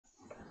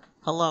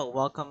Hello,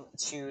 welcome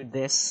to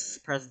this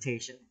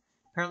presentation.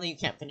 Apparently you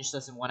can't finish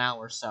this in 1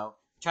 hour, so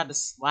I tried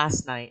this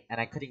last night and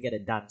I couldn't get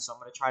it done, so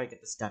I'm going to try to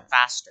get this done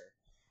faster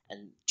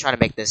and try to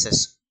make this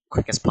as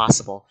quick as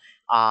possible.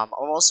 I'm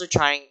also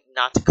trying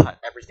not to cut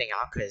everything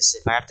out, because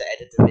if I have to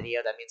edit the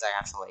video, that means I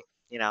have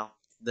to,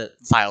 the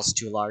file's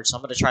too large, so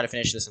I'm going to try to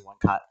finish this in one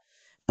cut.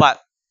 But,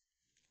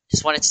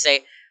 just wanted to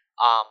say,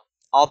 um,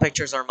 all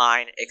pictures are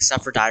mine,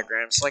 except for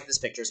diagrams, like this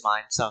picture's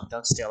mine, so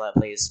don't steal it,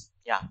 please.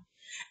 Yeah.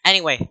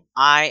 Anyway,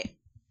 I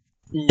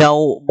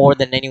know more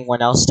than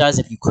anyone else does.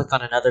 If you click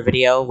on another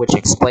video which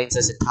explains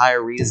this entire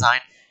redesign,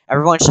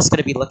 everyone's just going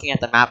to be looking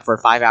at the map for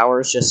 5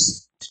 hours,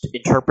 just to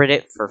interpret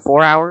it for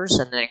 4 hours,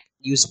 and then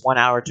use 1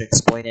 hour to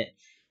explain it.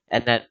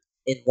 And then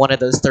in one of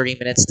those 30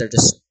 minutes,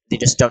 they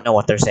just don't know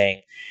what they're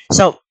saying.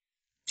 So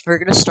we're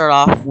going to start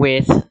off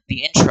with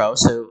the intro.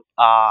 So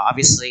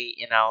obviously,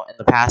 in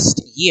the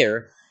past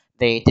year,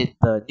 they did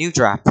the new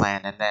draft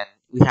plan, and then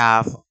we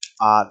have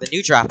the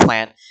new draft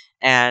plan,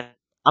 and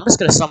I'm just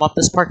going to sum up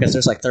this part because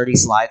there's like 30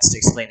 slides to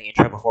explain the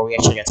intro before we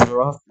actually get to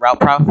the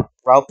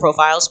route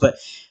profiles. But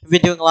we've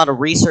been doing a lot of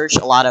research,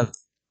 a lot of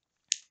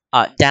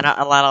data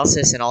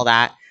analysis, and all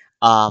that.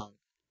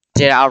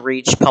 Data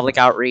outreach, public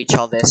outreach,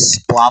 all this,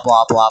 blah,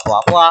 blah, blah,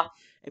 blah, blah.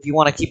 If you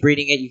want to keep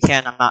reading it, you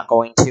can. I'm not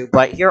going to.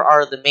 But here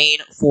are the main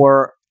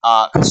four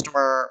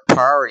customer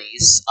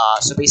priorities.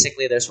 So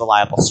basically, there's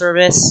reliable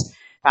service,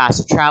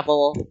 fast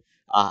travel,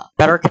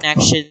 better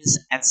connections,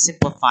 and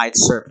simplified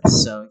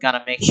service. So you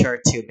gotta make sure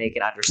to make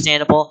it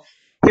understandable.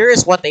 Here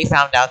is what they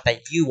found out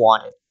that you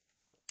wanted.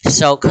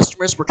 So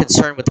customers were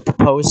concerned with the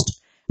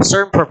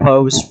certain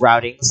proposed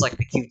routings like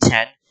the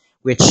Q10,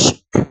 which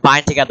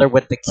combined together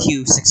with the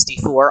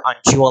Q64 on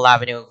Jewel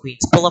Avenue and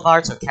Queens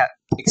Boulevard, so kept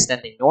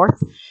extending north.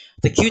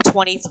 The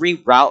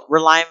Q23 route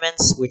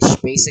realignments, which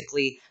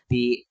basically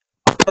the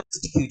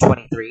proposed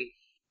Q23,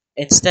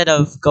 instead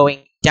of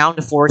going down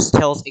to Forest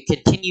Hills, it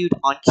continued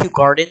on Kew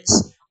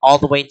Gardens all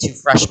the way to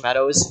Fresh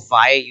Meadows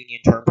via Union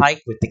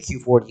Turnpike with the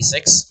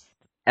Q46.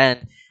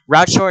 And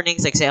route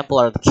shortenings example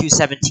are the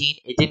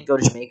Q17. It didn't go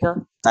to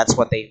Jamaica. That's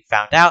what they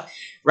found out.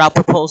 Route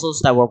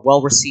proposals that were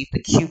well received,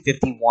 the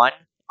Q51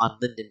 on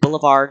Linden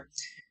Boulevard.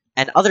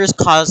 And others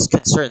caused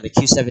concern, the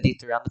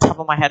Q73. On the top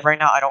of my head right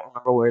now, I don't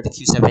remember where the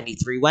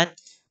Q73 went,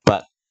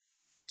 but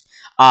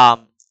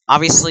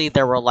obviously,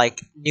 there were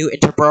like new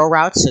interborough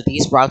routes, so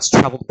these routes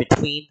traveled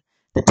between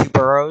the two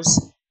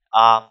boroughs,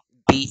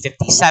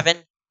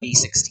 B57,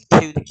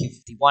 B62, the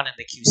Q51, and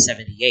the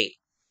Q78.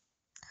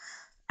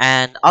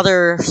 And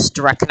other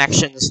direct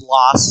connections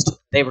lost.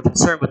 They were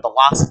concerned with the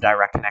loss of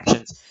direct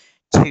connections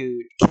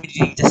to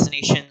community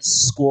destinations,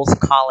 schools,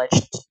 college,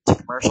 to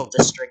commercial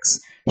districts,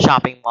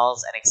 shopping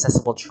malls, and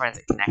accessible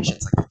transit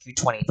connections like the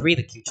Q23,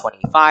 the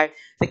Q25,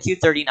 the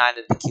Q39,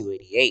 and the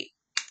Q88.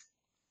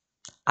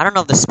 I don't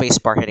know if the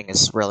spacebar hitting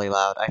is really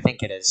loud. I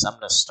think it is. I'm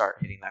going to start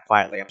hitting that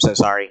quietly. I'm so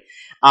sorry.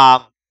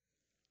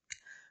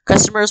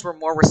 Customers were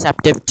more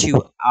receptive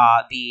to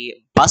the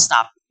bus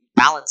stop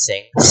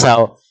balancing,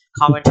 so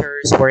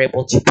commenters were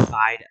able to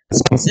provide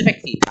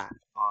specific feedback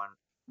on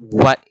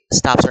what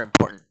stops are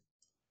important.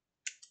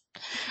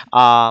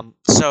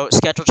 So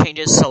schedule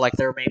changes, so like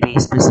there may be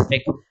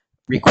specific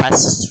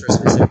requests for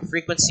specific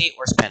frequency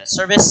or span of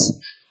service,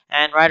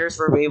 and riders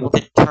were able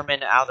to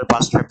determine how their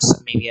bus trips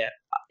may be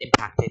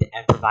impacted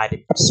and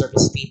provided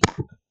service feedback.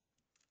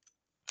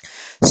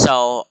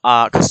 So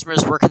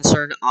customers were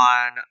concerned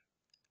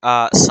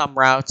on some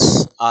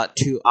routes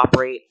to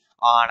operate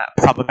on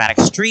problematic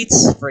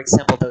streets. For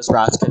example, those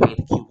routes could be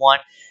the Q1,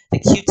 the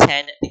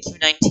Q10, the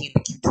Q19, the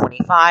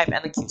Q25,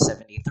 and the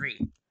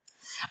Q73.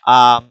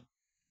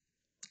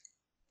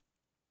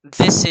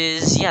 This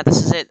is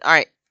it. All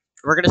right,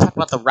 we're gonna talk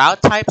about the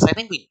route types. I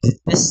think we did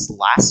this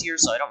last year,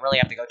 so I don't really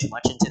have to go too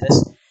much into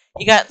this.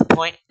 You got the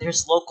point.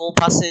 There's local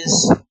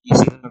buses. You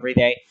see them every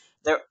day.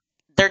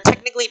 They're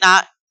technically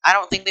not. I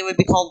don't think they would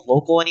be called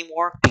local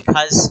anymore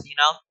because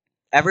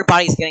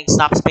everybody's getting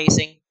stop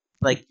spacing.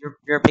 Like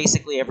you're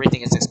basically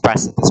everything is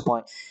express at this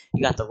point.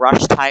 You got the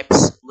rush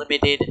types,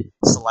 limited,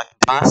 select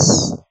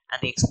bus,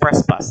 and the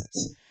express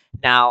buses.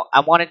 Now, I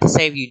wanted to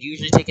say if you'd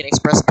usually take an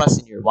express bus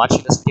and you're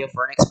watching this video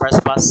for an express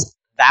bus,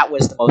 that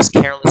was the most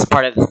careless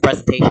part of this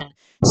presentation.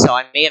 So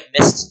I may have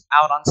missed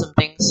out on some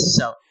things.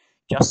 So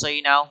just so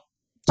you know,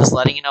 just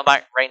letting you know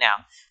about right now.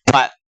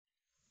 But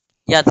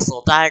yeah, this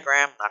little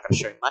diagram, not going to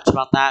show you much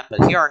about that.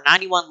 But here are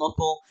 91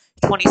 local,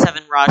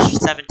 27 rush,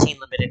 17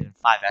 limited, and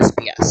 5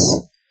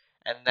 SPS.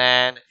 And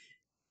then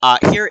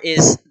here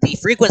is the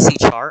frequency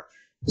chart.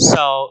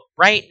 So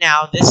right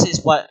now, this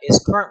is what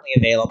is currently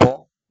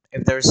available.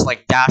 If there's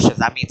like dashes,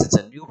 that means it's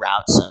a new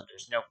route. So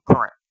there's no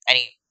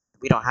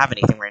we don't have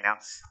anything right now.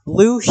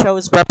 Blue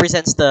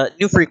represents the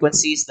new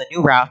frequencies, the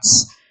new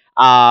routes.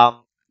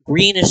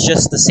 Green is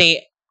just the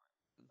same.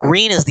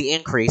 Green is the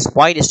increase.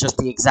 White is just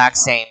the exact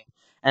same.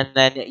 And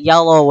then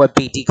yellow would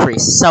be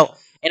decrease. So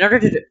in order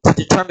to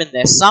determine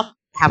this, some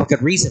have a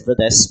good reason for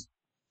this.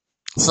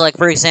 So like,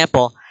 for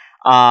example,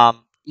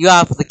 you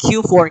have the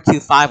Q4 and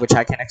Q5, which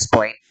I can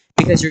explain,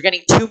 because you're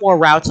getting 2 more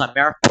routes on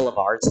Merrick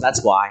Boulevard, so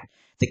that's why.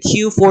 The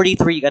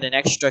Q43, you got an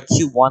extra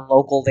Q1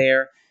 local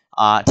there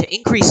to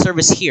increase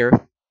service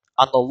here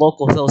on the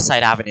local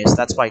hillside avenues.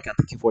 That's why you got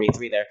the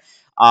Q43 there.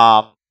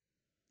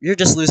 You're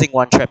just losing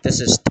one trip.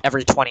 This is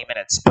every 20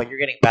 minutes, but you're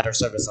getting better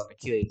service on the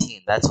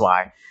Q18. That's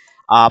why.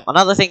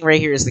 Another thing right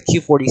here is the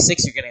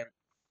Q46. You're getting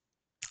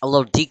a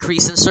little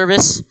decrease in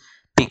service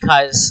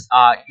because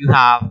you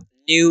have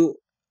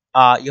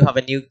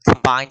a new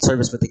combined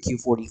service with the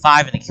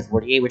Q45 and the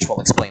Q48, which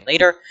we'll explain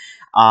later.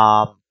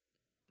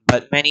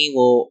 But many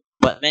will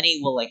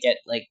like get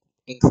like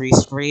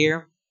increased for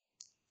here.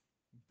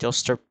 They'll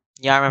start.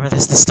 Yeah, I remember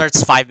this. This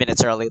starts 5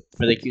 minutes early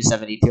for the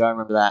Q72. I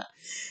remember that.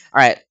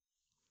 All right,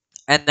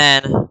 and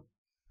then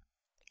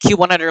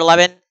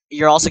Q111.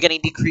 You're also getting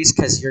decreased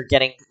because you're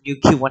getting new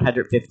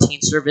Q115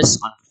 service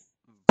on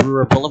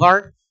Brewer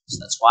Boulevard, so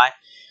that's why.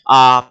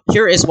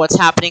 Here is what's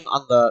happening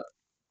on the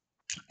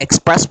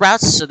express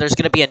routes. So there's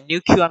going to be a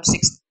new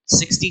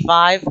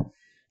QM65,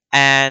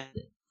 and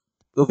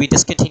we'll be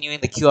discontinuing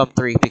the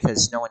QM3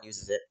 because no one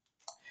uses it.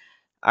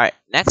 All right,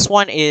 next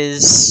one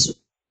is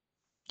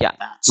that.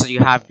 So you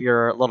have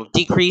your little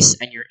decrease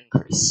and your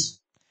increase.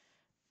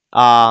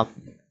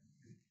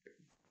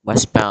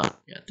 Westbound.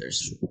 Yeah,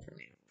 there's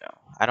no.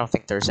 I don't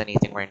think there's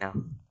anything right now.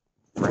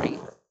 Right.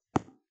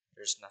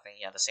 There's nothing.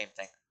 Yeah, the same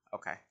thing.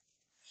 Okay.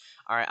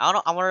 All right. I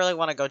don't really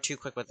want to go too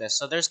quick with this.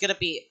 So there's gonna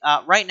be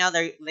right now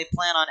they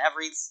plan on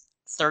every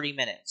 30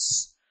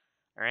 minutes.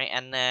 All right,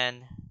 and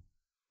then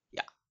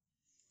yeah,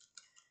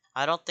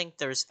 I don't think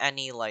there's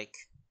any like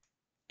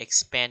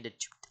expanded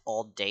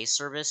all day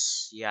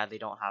service. Yeah, they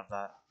don't have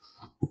that.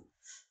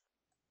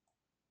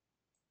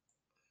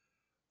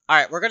 All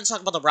right, we're gonna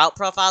talk about the route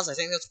profiles. I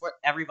think that's what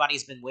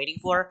everybody's been waiting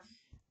for.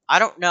 I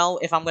don't know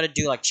if I'm gonna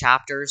do like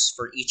chapters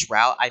for each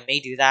route. I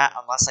may do that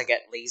unless I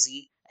get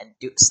lazy and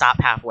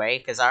stop halfway,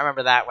 because I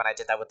remember that when I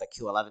did that with the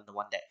Q11 the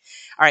one day.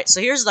 All right, so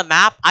here's the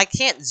map. I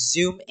can't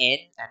zoom in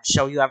and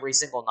show you every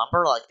single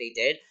number like they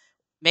did.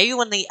 Maybe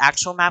when the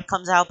actual map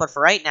comes out, but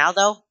for right now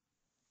though,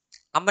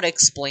 I'm gonna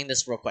explain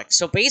this real quick.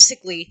 So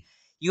basically,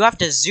 you have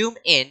to zoom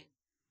in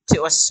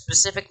to a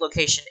specific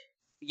location.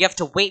 You have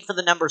to wait for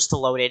the numbers to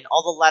load in,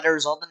 all the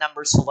letters, all the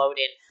numbers to load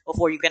in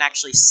before you can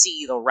actually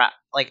see the route.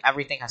 Like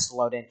everything has to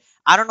load in.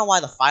 I don't know why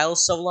the file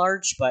is so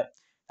large, but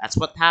that's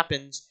what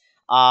happens.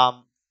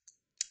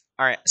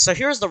 All right, so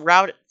here's the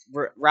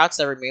routes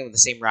that remain with the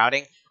same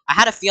routing. I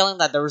had a feeling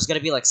that there was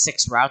gonna be like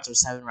 6 routes or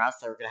 7 routes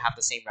that were gonna have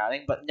the same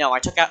routing, but no, I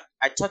took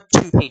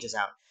 2 pages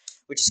out,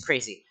 which is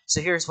crazy.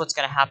 So here's what's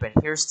gonna happen.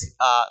 Here's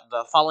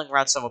the following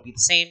routes that will be the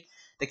same: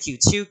 the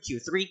Q2,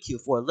 Q3,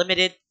 Q4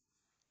 limited,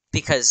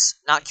 because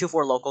not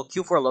Q4 local.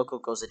 Q4 local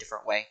goes a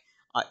different way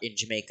in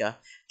Jamaica.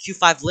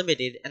 Q5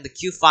 limited and the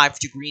Q5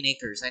 to Green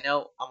Acres. I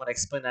know I'm gonna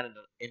explain that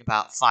in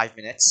about 5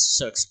 minutes,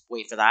 so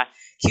wait for that.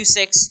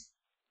 Q6.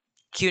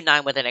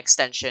 Q9 with an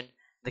extension,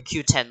 the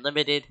Q10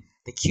 limited,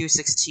 the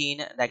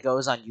Q16 that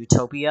goes on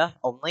Utopia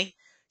only,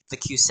 the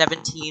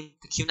Q17,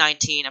 the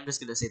Q19, I'm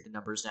just going to say the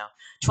numbers now,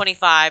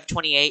 25,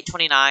 28,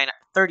 29,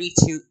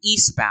 32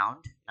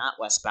 eastbound, not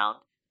westbound,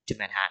 to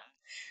Manhattan,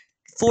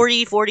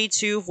 40,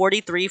 42,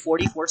 43,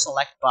 44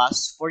 select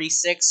bus,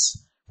 46,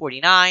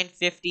 49,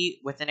 50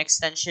 with an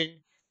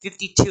extension,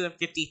 52 and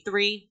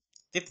 53,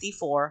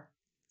 54,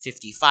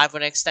 55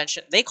 with an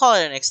extension. They call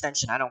it an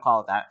extension, I don't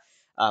call it that.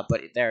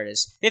 But there it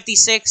is.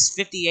 56,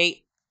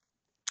 58,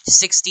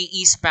 60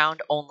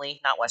 eastbound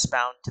only, not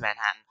westbound, to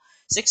Manhattan.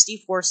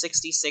 64,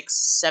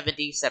 66,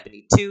 70,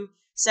 72,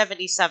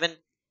 77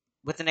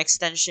 with an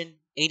extension.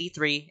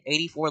 83,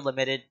 84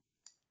 limited,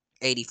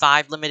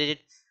 85 limited,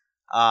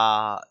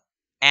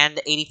 and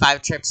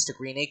 85 trips to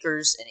Green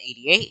Acres, and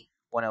 88,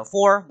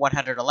 104,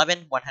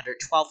 111,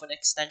 112 with an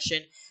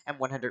extension, and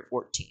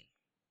 114.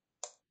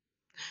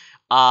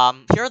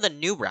 Here are the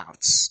new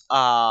routes.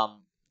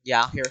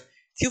 Here.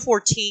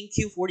 Q14,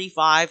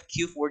 Q45,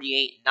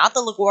 Q48, not the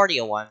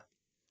LaGuardia one.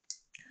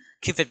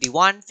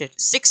 Q51,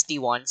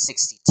 61,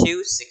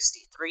 62,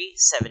 63,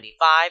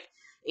 75,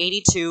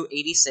 82,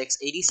 86,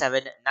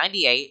 87,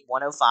 98,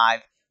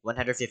 105,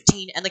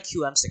 115, and the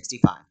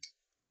QM65.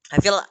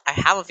 I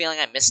have a feeling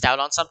I missed out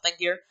on something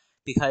here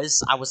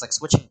because I was like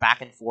switching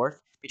back and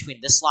forth between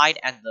this slide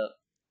and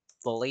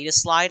the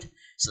latest slide.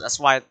 So that's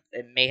why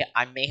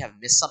I may have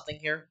missed something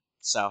here.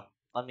 So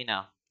let me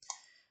know.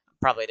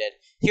 Probably did.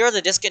 Here are the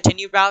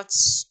discontinued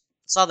routes.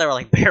 Saw there were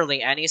like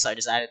barely any, so I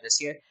just added this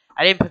here.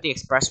 I didn't put the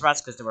express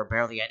routes because there were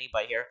barely any,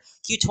 but here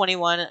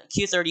Q21,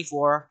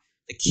 Q34,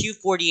 the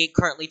Q48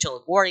 currently to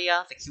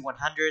LaGuardia, the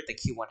Q100, the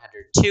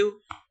Q102,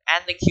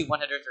 and the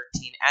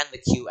Q113, and the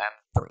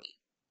QM3.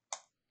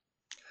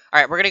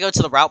 Alright, we're going to go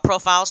to the route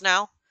profiles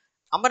now.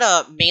 I'm going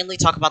to mainly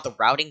talk about the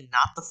routing,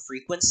 not the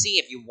frequency.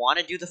 If you want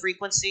to do the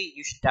frequency,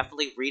 you should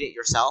definitely read it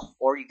yourself,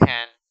 or you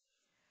can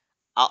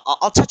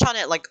I'll touch on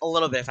it like a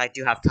little bit if I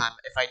do have time.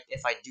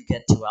 If I do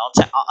get to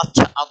it,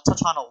 I'll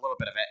touch on a little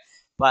bit of it.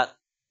 But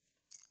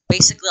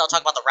basically, I'll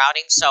talk about the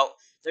routing. So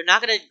they're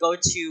not going to go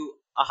to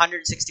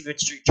 165th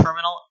Street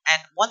Terminal.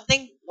 And one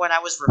thing when I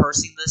was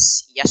rehearsing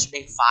this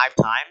yesterday 5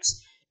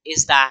 times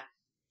is that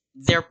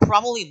they're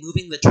probably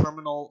moving the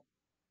terminal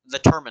the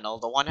terminal,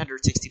 the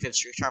 165th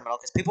Street terminal,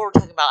 because people were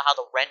talking about how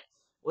the rent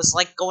was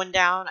like going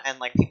down, and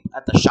like people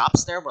at the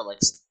shops there were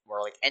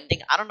like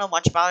ending. I don't know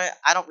much about it.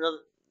 I don't really.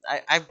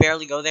 I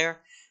barely go there,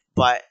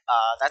 but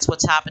that's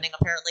what's happening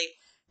apparently.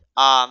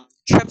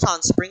 Trips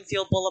on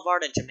Springfield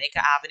Boulevard and Jamaica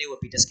Avenue will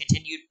be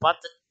discontinued, but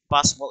the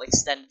bus will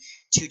extend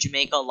to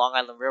Jamaica Long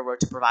Island Railroad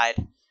to provide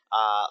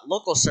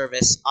local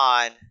service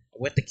on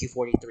with the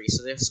Q43.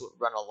 So this would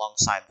run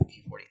alongside the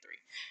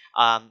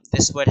Q43.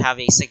 This would have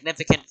a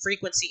significant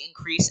frequency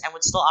increase and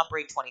would still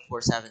operate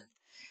 24/7.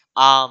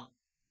 Um,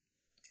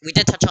 we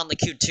did touch on the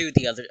Q2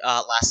 the other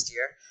last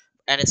year,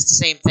 and it's the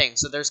same thing.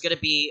 So there's gonna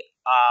be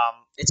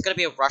it's gonna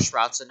be a rush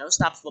route, so no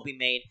stops will be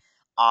made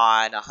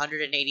on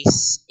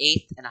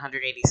 188th and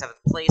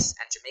 187th Place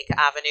and Jamaica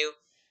Avenue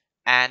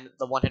and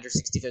the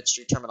 165th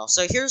Street Terminal.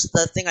 So here's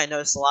the thing I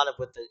noticed a lot of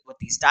with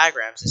these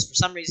diagrams is for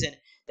some reason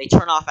they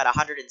turn off at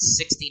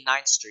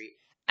 169th Street,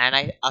 and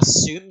I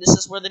assume this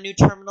is where the new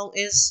terminal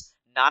is,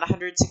 not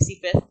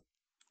 165th.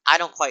 I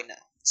don't quite know,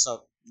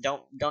 so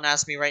don't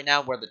ask me right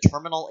now where the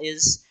terminal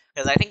is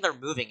because I think they're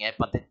moving it,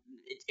 but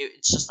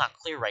it's just not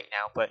clear right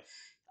now.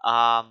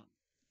 Um,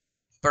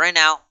 but right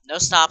now, no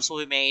stops will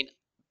be made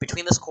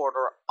between this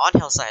corridor on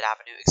Hillside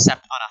Avenue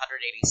except on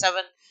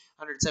 187th,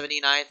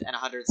 179th, and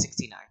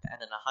 169th, and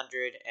then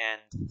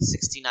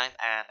 169th,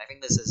 and I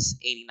think this is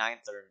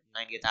 89th or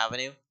 90th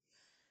Avenue.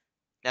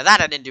 Now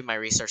that I didn't do my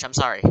research, I'm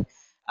sorry.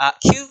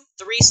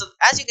 Q3, so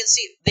as you can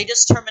see, they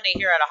just terminate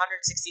here at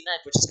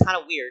 169th, which is kind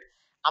of weird.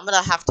 I'm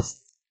gonna have to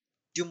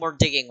do more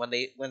digging when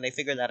they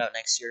figure that out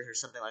next year or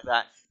something like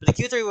that. But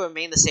the Q3 will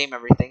remain the same,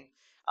 everything,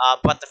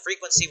 but the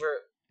frequency will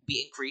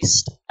be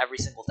increased every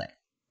single day.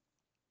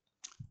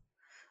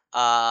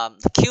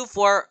 The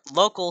Q4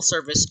 local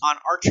service on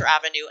Archer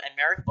Avenue and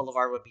Merrick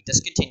Boulevard would be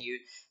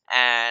discontinued,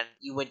 and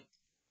you would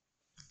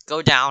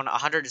go down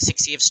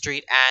 160th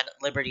Street and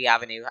Liberty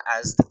Avenue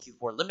as the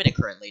Q4 Limited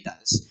currently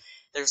does.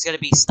 There's going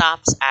to be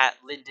stops at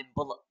Linden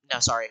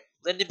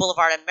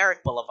Boulevard and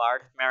Merrick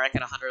Boulevard, Merrick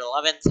and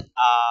 111th,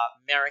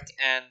 Merrick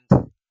and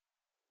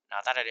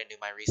now that I didn't do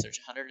my research,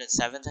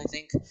 107th I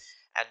think,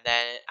 and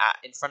then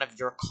in front of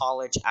your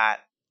college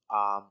at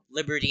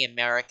Liberty and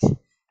Merrick,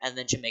 and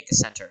then Jamaica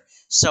Center.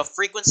 So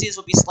frequencies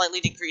will be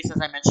slightly decreased,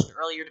 as I mentioned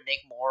earlier, to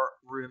make more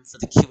room for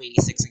the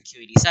Q86 and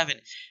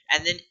Q87.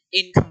 And then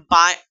in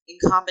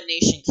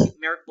combination,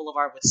 Merrick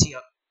Boulevard would see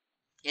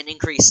an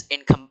increase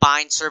in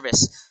combined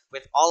service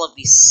with all of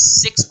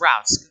these 6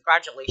 routes.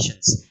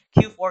 Congratulations.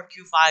 Q4,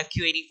 Q5,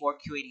 Q84,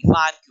 Q85,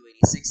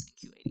 Q86, and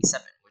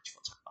Q87, which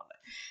we'll talk about that.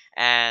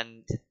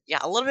 And yeah,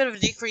 a little bit of a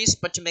decrease,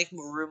 but to make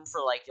more room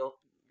for like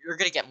you're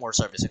gonna get more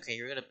service.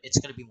 Okay, it's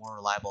gonna be more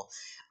reliable.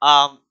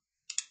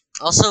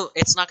 Also,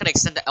 it's not going to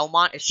extend to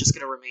Elmont. It's just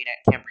going to remain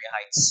at Cambria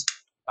Heights,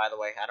 by the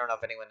way. I don't know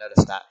if anyone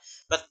noticed that.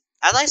 But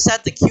as I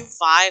said, the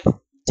Q5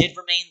 did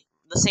remain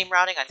the same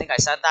routing. I think I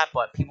said that,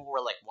 but people were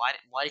like, why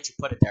did you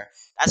put it there?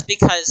 That's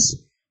because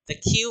the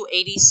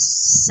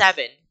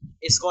Q87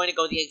 is going to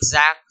go the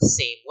exact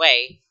same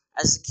way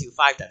as the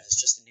Q5 does. It's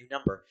just a new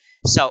number.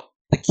 So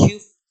the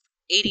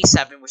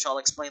Q87, which I'll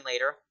explain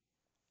later,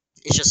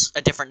 it's just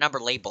a different number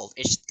labeled.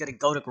 It's going to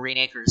go to Green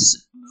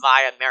Acres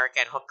via Merrick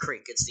and Hook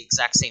Creek. It's the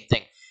exact same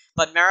thing.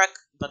 But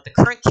the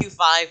current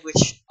Q5,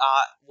 which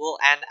will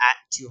end at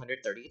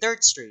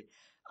 233rd Street.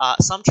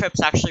 Some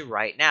trips actually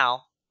right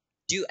now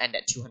do end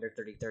at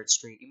 233rd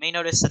Street. You may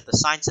notice that the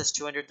sign says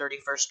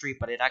 231st Street,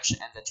 but it actually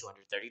ends at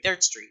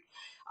 233rd Street.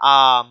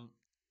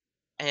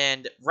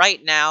 And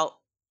right now,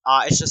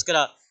 it's just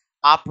gonna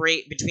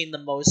operate between the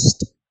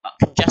most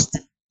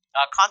congested,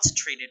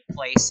 concentrated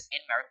place in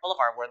Merrick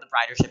Boulevard, where the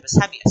ridership is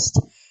heaviest.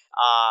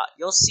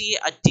 You'll see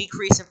a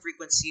decrease in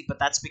frequency, but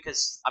that's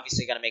because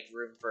obviously you gotta make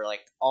room for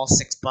like all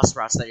 6 bus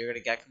routes that you're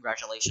gonna get.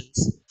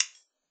 Congratulations.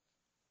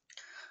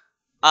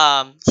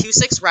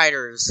 Q6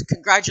 riders,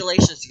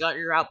 congratulations, you got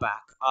your route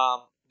back.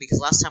 Because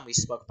last time we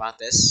spoke about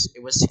this,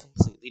 it was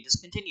completely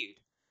discontinued.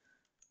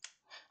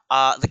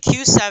 The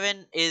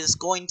Q7 is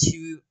going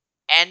to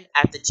end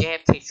at the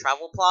JFK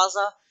Travel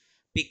Plaza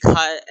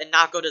and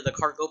not go to the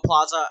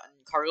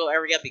cargo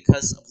area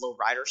because of low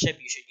ridership.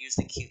 You should use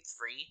the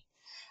Q3.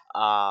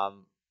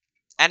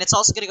 And it's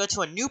also going to go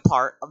to a new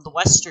part of the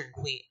Western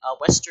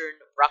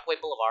Rockaway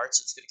Boulevard,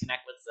 so it's going to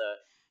connect with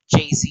the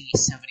JZ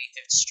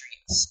 75th Street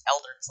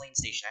Elder Plain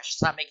Station. I should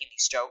stop making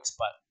these jokes,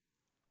 but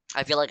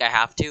I feel like I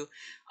have to.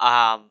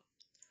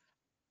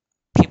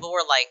 People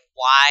were like,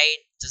 why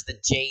does the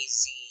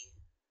JZ...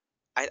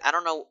 I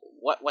don't know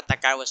what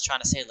that guy was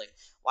trying to say. Like,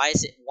 why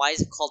is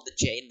it called the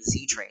J and the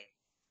Z train?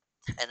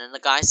 And then the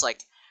guy's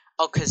like,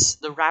 oh, because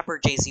the rapper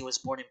Jay-Z was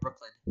born in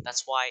Brooklyn.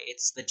 That's why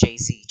it's the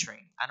Jay-Z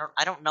train.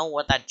 I don't know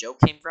what that joke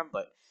came from,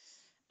 but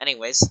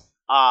anyways.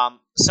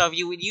 So if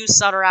you would use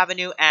Sutter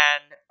Avenue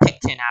and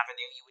Picton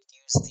Avenue, you would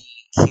use the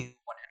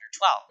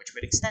Q112, which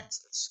would extend.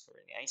 So that's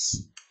very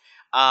nice.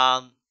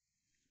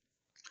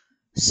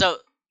 So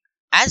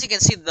as you can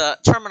see, the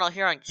terminal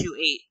here on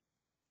Q8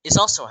 is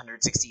also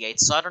 168.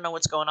 So I don't know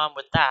what's going on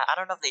with that. I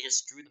don't know if they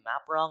just drew the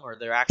map wrong or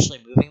they're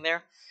actually moving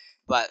there,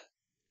 but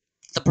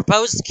The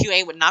proposed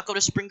Q8 would not go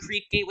to Spring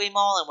Creek Gateway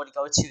Mall and would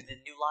go to the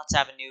New Lots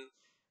Avenue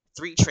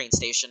 3 train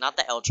station, not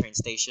the L train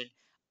station.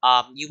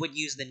 You would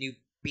use the new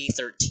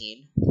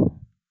B13.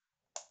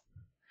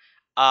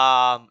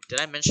 Did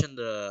I mention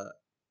the...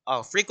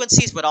 Oh,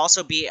 frequencies would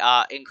also be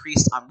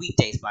increased on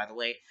weekdays, by the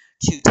way,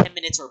 to 10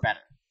 minutes or better.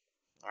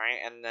 Alright,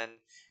 and then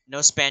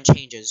no span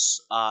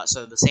changes.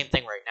 So the same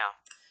thing right now.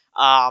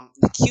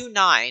 The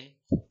Q9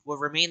 will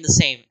remain the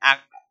same.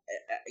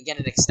 Again,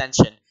 an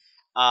extension.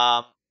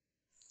 Um,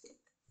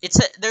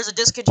 there's a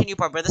discontinued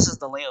part, but this is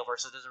the layover,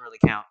 so it doesn't really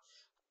count.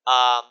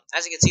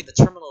 As you can see, the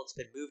terminal has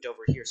been moved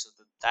over here, so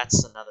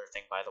that's another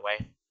thing, by the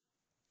way.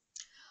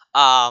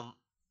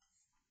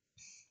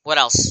 What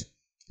else?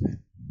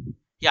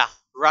 Yeah,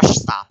 rush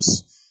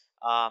stops.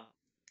 Um,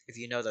 if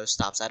you know those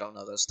stops, I don't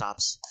know those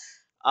stops.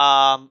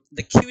 The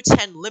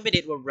Q10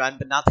 limited will run,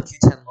 but not the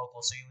Q10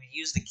 local. So you would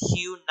use the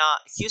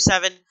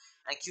Q7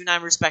 and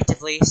Q9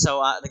 respectively.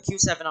 So the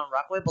Q7 on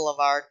Rockaway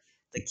Boulevard,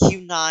 the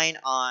Q9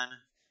 on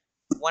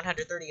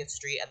 130th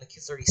Street, and the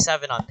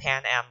Q37 on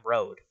Pan Am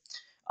Road.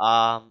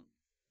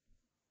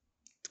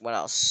 What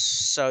else?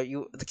 So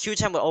the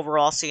Q10 will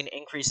overall see an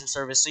increase in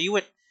service. So you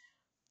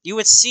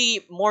would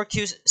see more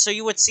queues. So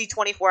you would see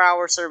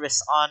 24-hour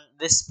service on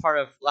this part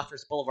of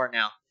Lefferts Boulevard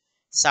now,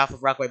 south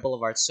of Rockaway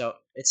Boulevard. So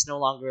it's no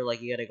longer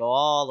like you got to go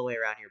all the way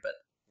around here. But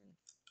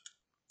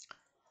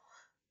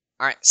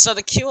all right. So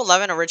the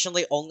Q11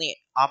 originally only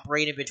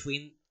operated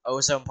between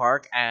Ozone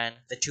Park and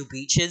the two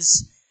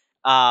beaches,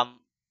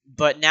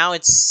 but now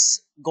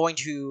it's going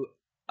to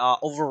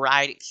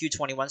override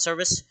Q21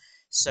 service.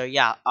 So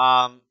yeah.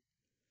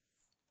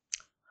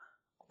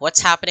 What's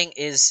happening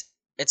is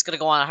it's going to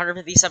go on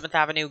 157th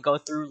Avenue, go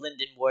through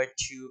Lindenwood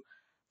to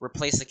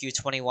replace the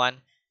Q21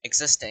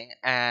 existing,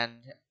 and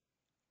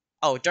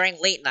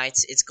during late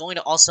nights, it's going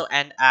to also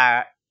end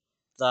at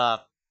the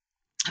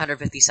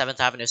 157th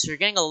Avenue. So you're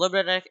getting a little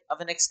bit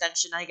of an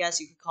extension, I guess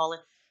you could call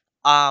it.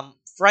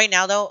 Right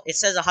now though, it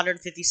says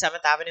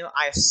 157th Avenue.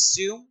 I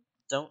assume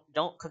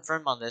don't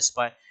confirm on this,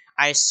 but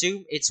I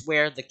assume it's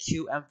where the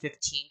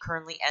QM15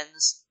 currently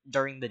ends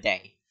during the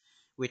day,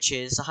 which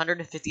is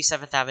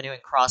 157th Avenue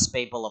and Cross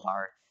Bay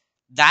Boulevard.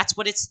 That's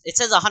what it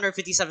says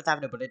 157th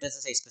Avenue, but it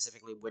doesn't say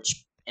specifically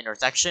which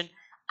intersection.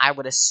 I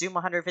would assume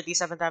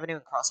 157th Avenue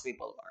and Cross Bay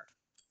Boulevard.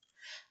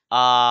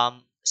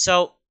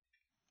 So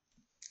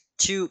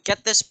to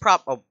get this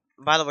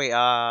by the way,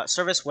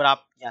 service would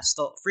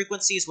still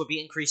frequencies would be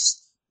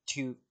increased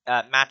to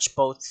match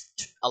both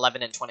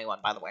 11 and 21.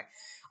 By the way,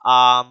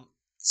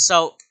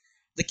 so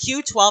the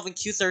Q12 and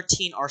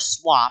Q13 are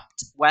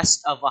swapped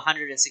west of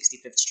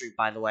 165th Street.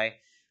 By the way,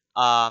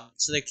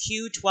 so the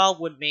Q12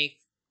 would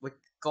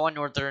go on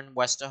Northern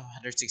west of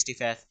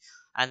 165th,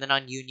 and then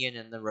on Union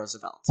and the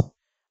Roosevelt.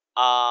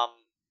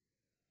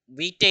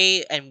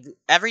 Weekday and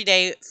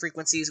everyday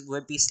frequencies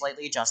would be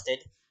slightly adjusted,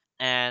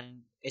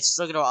 and it's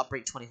still going to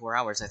operate 24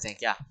 hours, I think.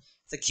 Yeah,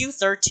 the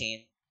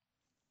Q13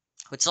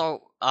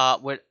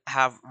 would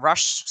have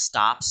rush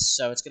stops,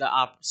 so it's going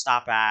to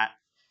stop at.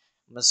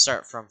 Let's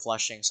start from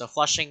Flushing. So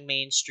Flushing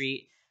Main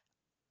Street,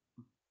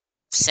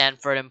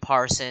 Sanford and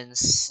Parsons,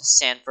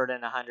 Sanford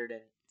and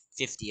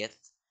 150th.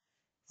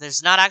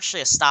 There's not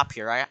actually a stop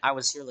here. I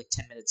was here like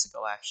 10 minutes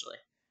ago, actually.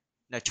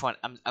 No, 20.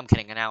 I'm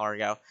kidding. An hour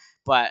ago,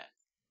 but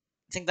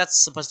I think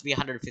that's supposed to be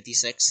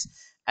 156.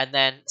 And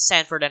then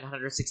Sanford and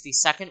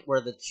 162nd,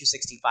 where the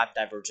 265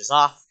 diverges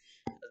off.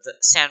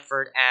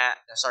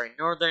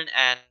 Northern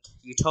and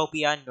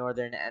Utopia,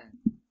 Northern and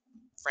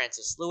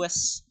Francis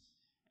Lewis,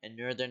 and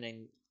Northern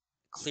and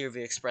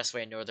Clearview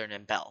Expressway, and Northern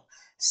and Bell.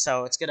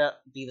 So it's gonna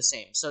be the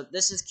same. So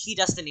this is key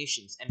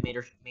destinations and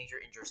major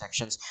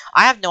intersections.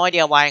 I have no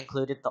idea why I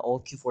included the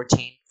old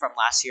Q14 from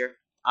last year.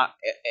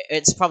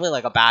 It's probably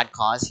like a bad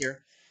cause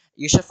here.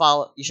 You should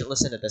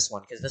listen to this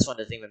one, because this one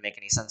doesn't even make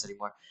any sense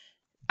anymore.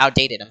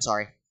 Outdated, I'm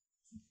sorry.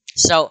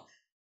 So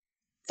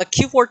the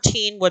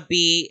Q14 would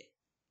be.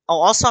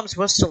 Oh, also I'm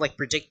supposed to like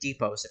predict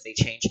depots if they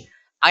change.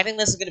 I think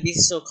this is gonna be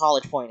still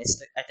College Point.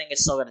 I think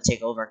it's still gonna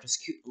take over because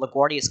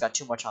LaGuardia's got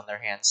too much on their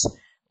hands.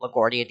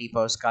 LaGuardia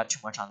Depot's got too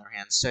much on their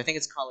hands, so I think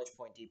it's College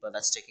Point Depot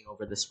that's taking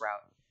over this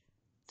route.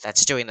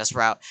 That's doing this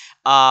route.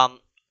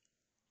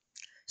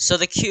 So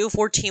the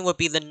Q14 would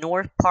be the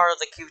north part of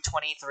the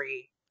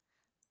Q23.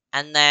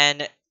 And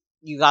then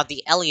you got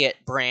the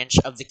Elliott branch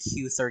of the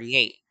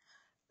Q38.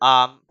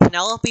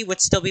 Penelope would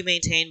still be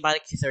maintained by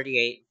the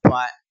Q38,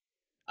 but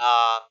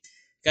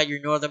got your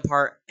northern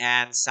part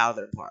and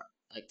southern part,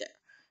 like that.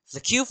 So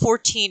the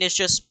Q14 is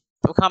just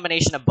a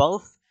combination of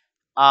both,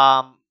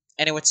 and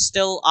it would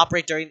still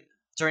operate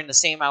during the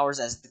same hours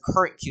as the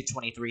current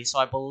Q23. So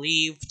I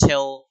believe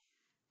till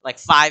like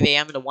 5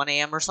 a.m. to 1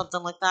 a.m. or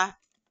something like that.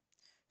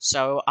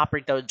 So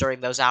operate during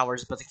those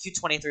hours, but the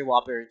Q23 will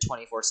operate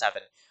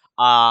 24/7.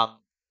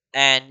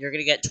 And you're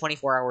gonna get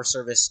 24-hour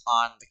service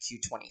on the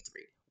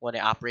Q23 when it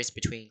operates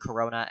between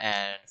Corona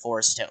and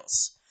Forest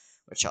Hills,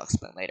 which I'll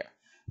explain later.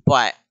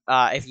 But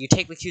if you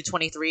take the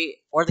Q23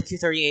 or the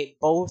Q38,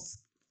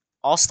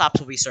 all stops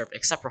will be served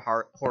except for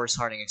Horace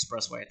Harding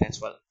Expressway. That's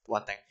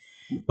one thing.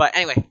 But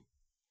anyway,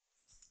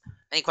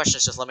 Any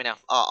questions, just let me know.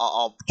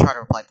 I'll try to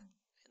reply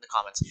in the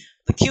comments.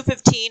 The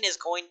Q15 is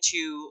going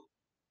to.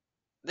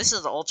 This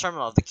is the old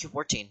terminal of the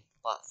Q14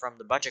 from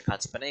the budget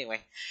cuts. But anyway,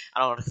 I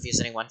don't want to confuse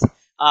anyone.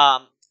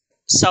 Um,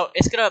 so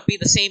it's gonna be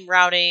the same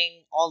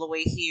routing all the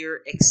way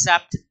here,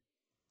 except.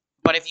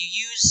 But if you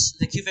use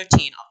the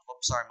Q15,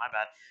 sorry, my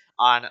bad,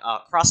 on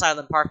Cross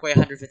Island Parkway,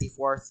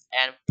 154th,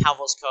 and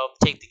Pavel's Cove,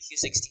 take the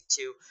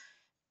Q62.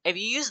 If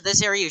you use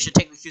this area, you should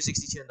take the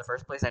Q62 in the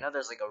first place. I know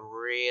there's like a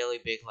really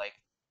big like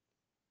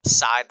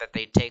side that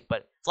they take,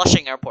 but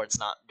Flushing Airport's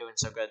not doing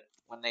so good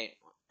when they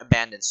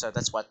abandoned. So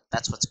that's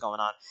what's going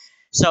on.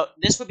 So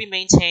this would be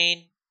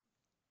maintained.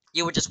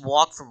 You would just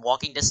walk from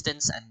walking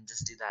distance and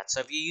just do that. So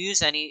if you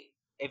use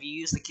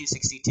the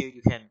Q62,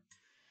 you can.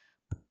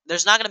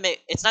 It's not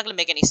gonna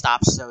make any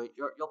stops, so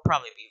you'll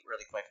probably be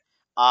really quick.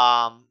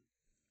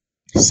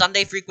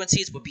 Sunday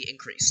frequencies would be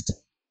increased.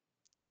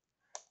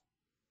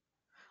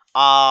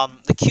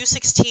 The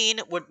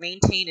Q16 would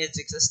maintain its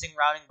existing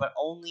routing, but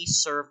only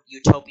serve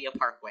Utopia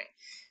Parkway.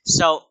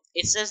 So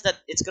it says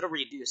that it's going to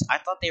reduce. I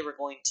thought they were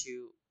going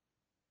to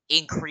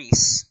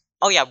increase.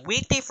 Oh yeah,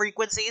 weekday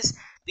frequencies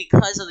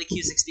because of the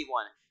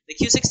Q61. The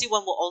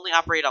Q61 will only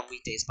operate on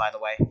weekdays, by the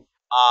way.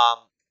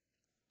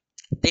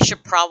 They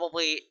should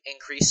probably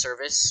increase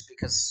service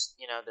because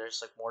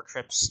there's like more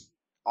trips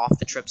off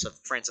the trips of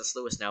Francis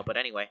Lewis now. But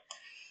anyway,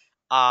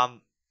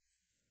 the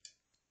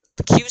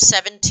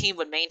Q17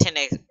 would maintain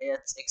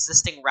its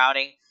existing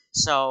routing,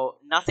 so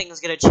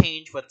nothing's going to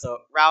change with the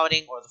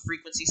routing or the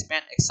frequency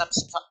span except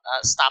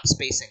stop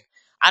spacing.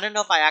 I don't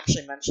know if I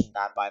actually mentioned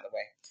that, by the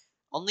way.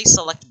 Only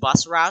select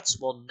bus routes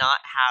will not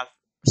have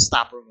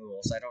stop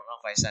removals. I don't know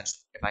if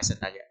I said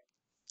that yet.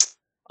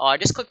 Oh, I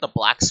just clicked the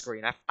black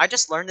screen. I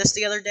just learned this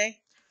the other day.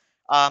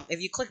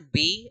 If you click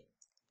B,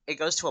 it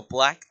goes to a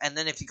black, and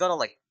then if you go to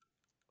like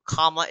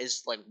comma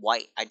is like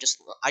white. I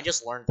just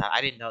learned that.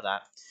 I didn't know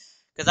that.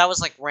 Because I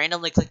was like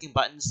randomly clicking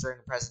buttons during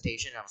the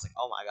presentation, and I was like,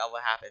 "Oh my god,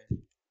 what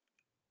happened?"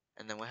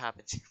 And then what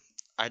happened?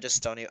 I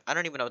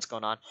don't even know what's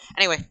going on.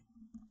 Anyway,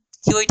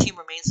 Q18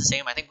 remains the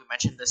same. I think we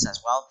mentioned this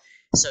as well.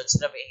 So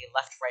instead of a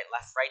left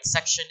right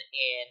section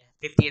in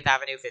 50th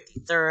Avenue,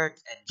 53rd,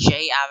 and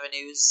J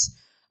Avenues,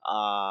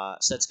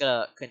 so it's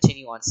gonna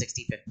continue on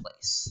 65th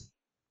Place.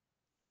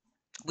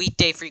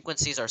 Weekday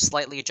frequencies are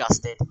slightly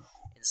adjusted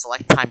in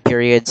select time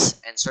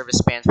periods, and service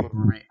spans will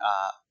remain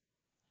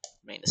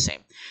the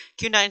same.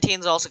 Q19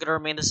 is also going to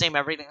remain the same.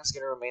 Everything is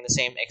going to remain the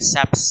same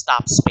except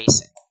stop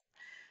spacing.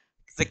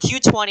 The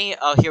Q20,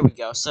 oh, here we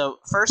go. So,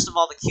 first of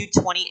all, the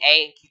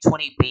Q20A and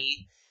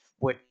Q20B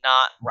would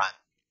not run.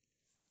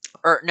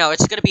 Or, no,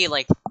 it's going to be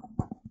like,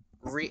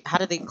 how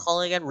do they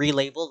call it again?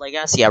 Relabeled, I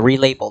guess? Yeah,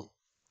 relabeled.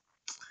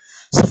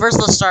 So, first,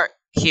 let's start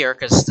here,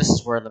 because this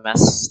is where the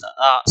mess is.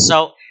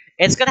 So,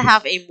 it's going to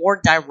have a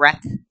more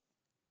direct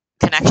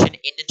connection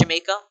into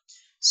Jamaica.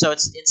 So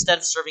it's instead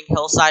of serving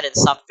Hillside and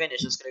Suffolk,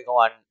 it's just gonna go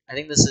on. I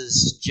think this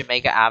is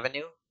Jamaica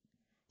Avenue.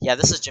 Yeah,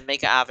 this is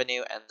Jamaica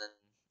Avenue, and then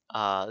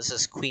this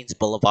is Queens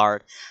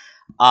Boulevard.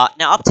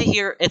 Now up to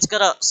here, it's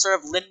gonna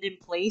serve Linden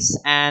Place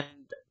and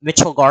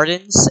Mitchell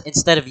Gardens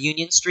instead of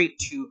Union Street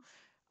to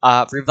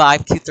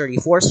revive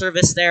Q34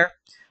 service there.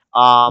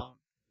 And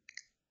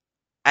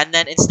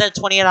then instead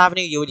of 20th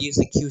Avenue, you would use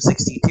the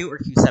Q62 or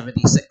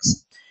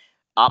Q76.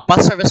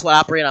 Bus service would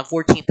operate on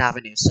 14th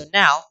Avenue. So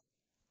now,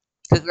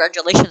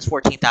 congratulations,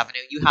 14th Avenue,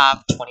 you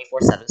have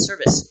 24/7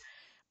 service.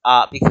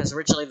 Because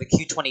originally the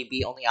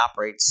Q20B only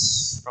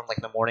operates from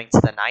like the morning to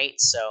the night,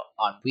 so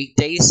on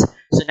weekdays.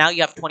 So now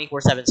you have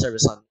 24/7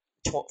 service on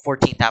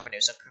 14th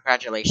Avenue. So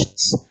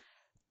congratulations.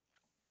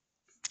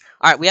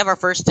 All right, we have our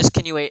first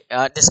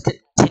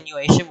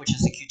discontinuation, which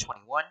is the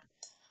Q21.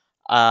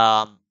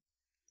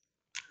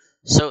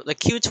 So the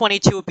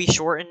Q22 would be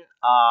shortened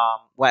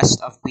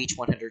west of Beach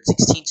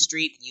 116th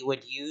Street. You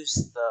would use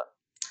the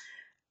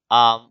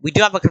we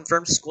do have a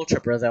confirmed school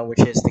tripper, though, which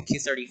is the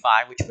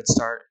Q35, which would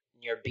start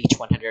near Beach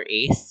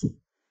 108th.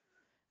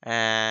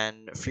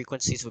 And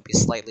frequencies would be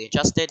slightly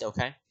adjusted,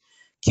 okay.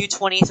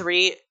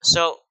 Q23,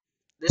 so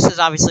this is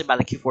obviously by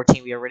the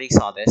Q14, we already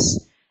saw this.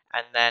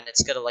 And then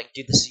it's going to like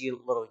do this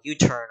little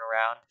U-turn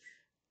around.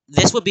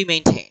 This would be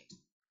maintained.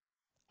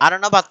 I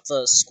don't know about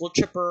the school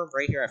tripper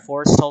right here at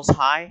Forest Hills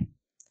High,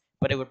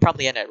 but it would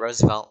probably end at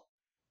Roosevelt,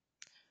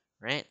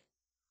 right?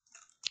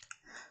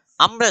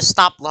 I'm going to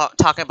stop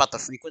talking about the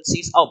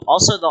frequencies. Oh,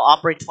 also they'll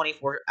operate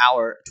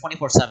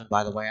 24/7,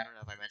 by the way. I don't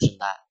know if I mentioned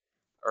that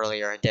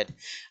earlier. I did.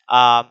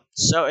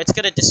 So it's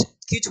going to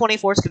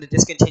Q24 is going to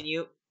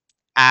discontinue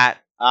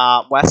at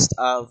west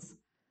of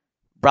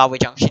Broadway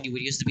Junction. You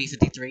would use the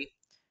B53,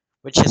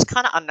 which is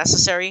kind of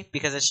unnecessary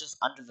because it's just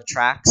under the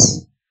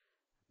tracks.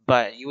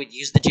 But you would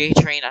use the J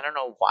train. I don't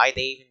know why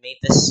they even made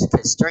this,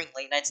 because during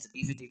late nights the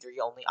B53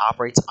 only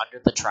operates under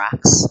the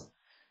tracks.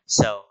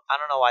 So I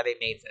don't know why they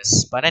made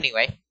this. But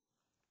anyway.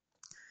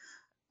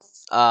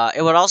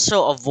 It would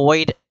also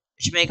avoid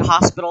Jamaica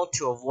Hospital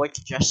to avoid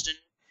congestion,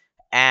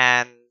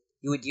 and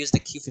you would use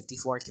the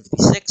Q54 and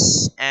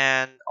Q56,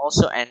 and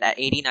also end at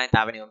 89th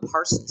Avenue and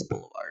Parsons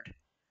Boulevard.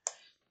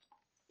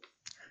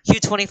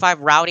 Q25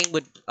 routing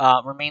would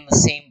remain the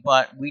same,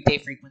 but weekday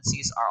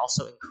frequencies are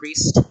also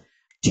increased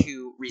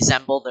to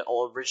resemble the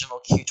original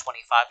Q25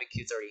 and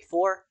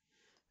Q34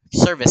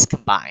 service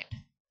combined.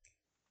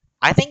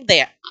 I think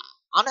they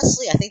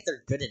honestly, I think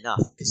they're good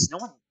enough because no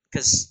one,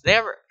 because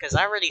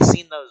I already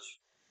seen those.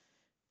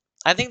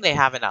 I think they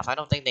have enough. I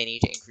don't think they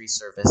need to increase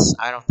service.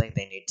 I don't think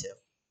they need to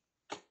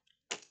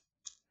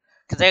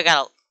because they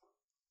got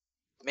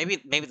maybe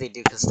they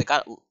do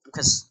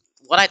because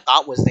what I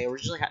thought was they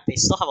originally they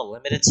still have a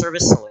limited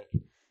service, so like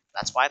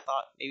that's why I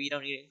thought maybe you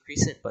don't need to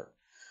increase it, but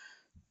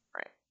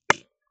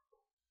right.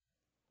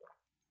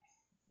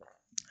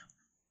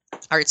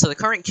 All right, so the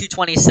current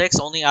Q26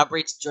 only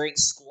operates during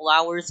school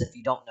hours if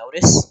you don't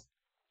notice,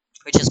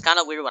 which is kind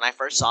of weird when I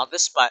first saw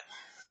this, but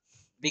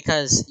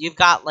because you've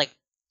got like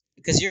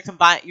because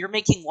you're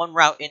making one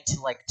route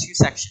into like two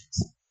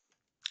sections.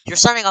 You're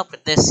starting off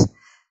with this,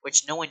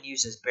 which no one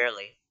uses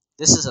barely.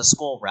 This is a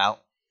school route,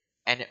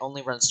 and it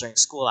only runs during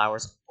school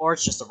hours, or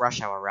it's just a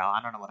rush hour route.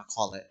 I don't know what to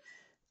call it.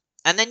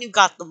 And then you've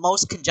got the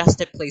most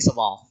congested place of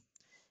all,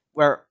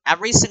 where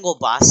every single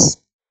bus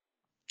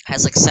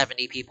has like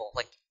 70 people.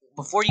 Like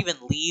before you even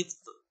leave,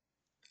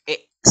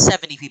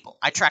 70 people.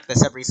 I track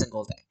this every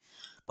single day.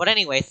 But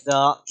anyway,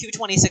 the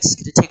Q26 is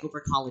going to take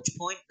over College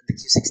Point, the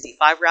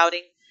Q65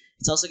 routing.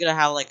 It's also going to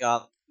have like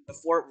a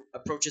before it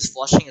approaches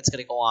Flushing, it's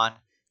going to go on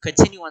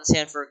continue on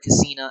Sanford,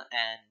 Casina,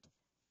 and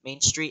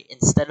Main Street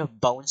instead of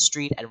Bowen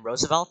Street and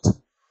Roosevelt.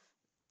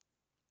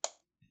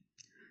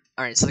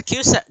 All right, so the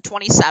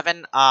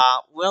Q27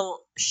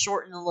 will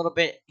shorten a little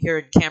bit here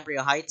in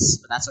Cambria Heights,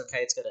 but that's okay.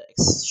 It's going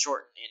to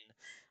shorten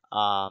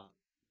in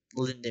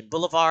Linden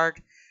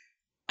Boulevard,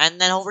 and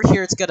then over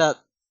here it's going to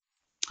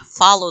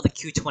follow the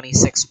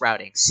Q26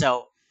 routing.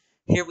 So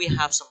here we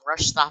have some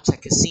rush stops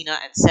at Casina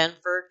and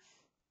Sanford,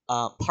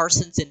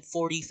 Parsons and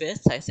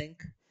 45th, I think,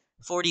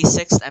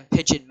 46th and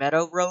Pigeon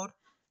Meadow Road,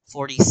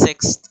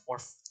 46th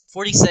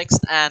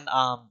and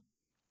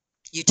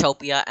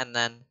Utopia, and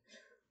then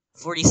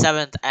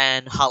 47th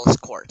and Hollis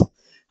Court.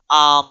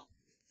 Um,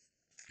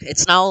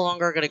 it's no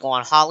longer going to go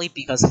on Holly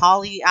because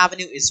Holly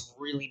Avenue is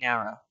really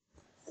narrow,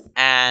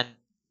 and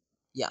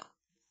yeah,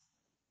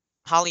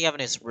 Holly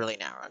Avenue is really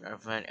narrow.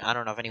 I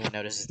don't know if anyone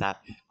notices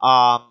that.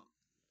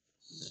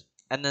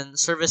 And then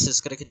service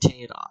is going to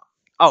continue to.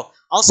 Oh,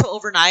 also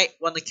overnight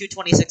when the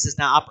Q26 is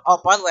now up.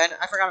 Oh, by the way,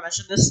 I forgot to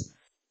mention this.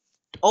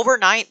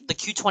 Overnight, the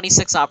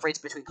Q26 operates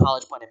between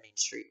College Point and Main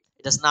Street.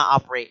 It does not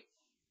operate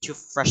to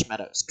Fresh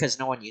Meadows because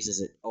no one uses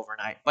it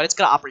overnight, but it's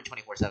going to operate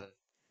 24/7.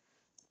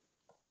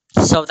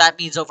 So that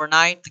means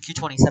overnight, the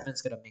Q27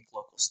 is going to make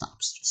local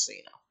stops, just so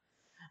you know.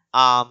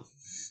 I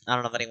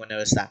don't know if anyone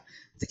noticed that.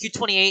 The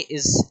Q28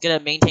 is going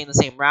to maintain the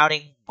same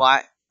routing,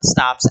 but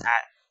stops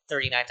at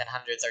 39th and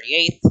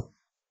 138th,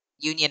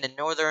 Union and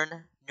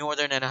Northern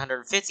and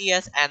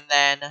 150th, and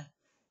then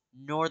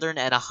Northern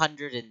and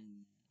 100 and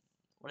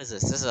what is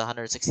this? This is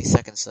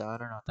 162nd, so I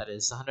don't know what that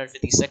is.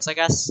 156, I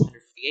guess.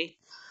 158.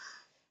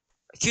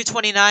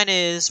 Q29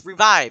 is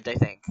revived, I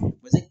think.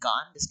 Was it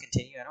gone?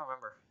 Discontinued? I don't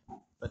remember,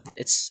 but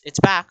it's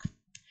back.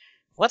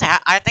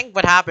 I think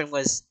what happened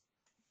was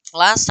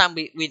last time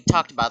we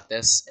talked about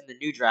this in the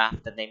new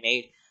draft that they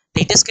made.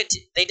 They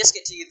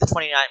discontinued the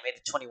 29, made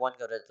the 21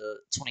 go to the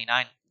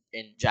 29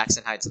 in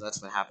Jackson Heights, so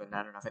that's what happened.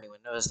 I don't know if anyone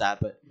knows that,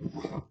 but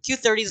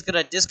Q30 is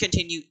gonna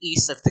discontinue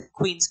east of the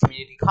Queens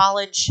Community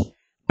College,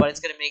 but it's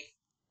gonna make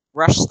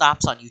rush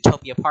stops on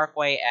Utopia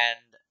Parkway and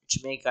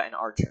Jamaica and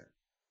Archer.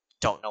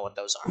 Don't know what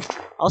those are.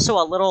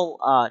 Also, a little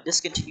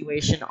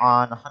discontinuation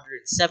on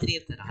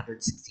 170th and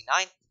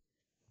 169th.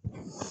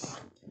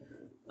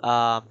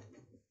 Um,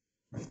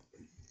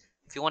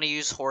 if you want to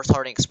use Horace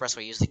Harding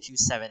Expressway, use the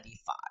Q75,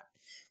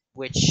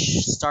 which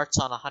starts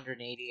on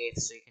 188th,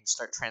 so you can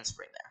start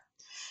transferring there.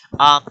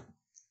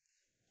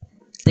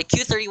 The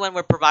Q31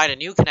 would provide a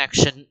new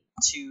connection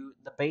to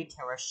the Bay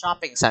Terrace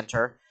Shopping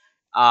Center.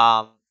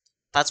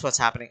 That's what's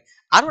happening.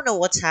 I don't know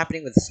what's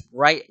happening with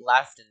right,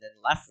 left, and then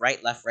left,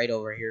 right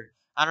over here.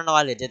 I don't know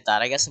why they did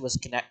that. I guess it was to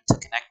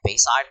connect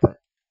Bayside,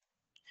 but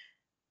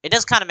it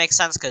does kind of make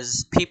sense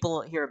because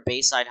people here at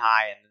Bayside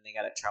High and then they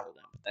gotta travel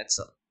down. But that's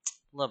a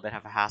little bit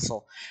of a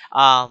hassle.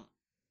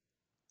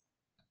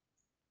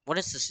 What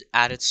is this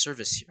added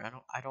service here?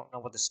 I don't know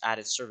what this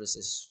added service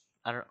is.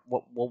 I don't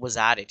what was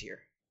added here.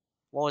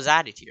 What was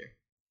added here?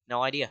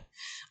 No idea.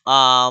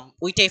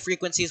 Weekday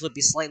frequencies would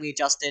be slightly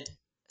adjusted,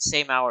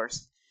 same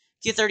hours.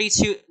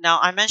 Q32. Now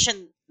I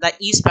mentioned that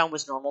eastbound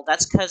was normal.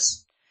 That's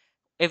because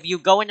if you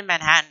go into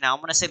Manhattan now,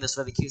 I'm gonna say this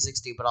for the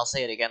Q60, but I'll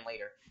say it again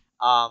later.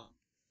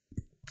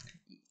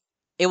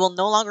 It will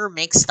no longer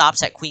make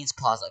stops at Queens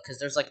Plaza because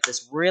there's like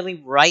this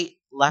really right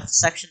left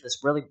section,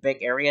 this really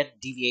big area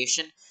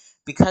deviation,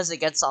 because it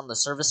gets on the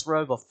service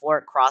road before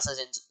it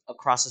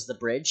crosses the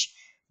bridge.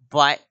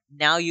 But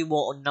now you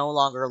will no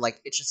longer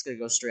it's just gonna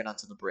go straight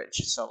onto the bridge.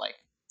 So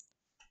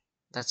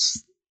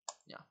that's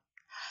yeah.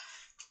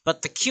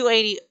 But the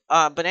Q80,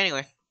 but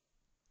anyway,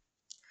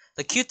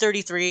 the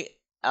Q33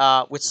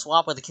 would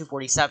swap with the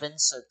Q47.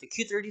 So the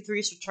Q33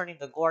 is returning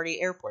to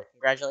LaGuardia Airport.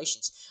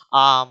 Congratulations.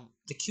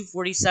 The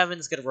Q47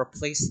 is going to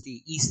replace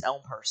the East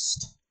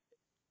Elmhurst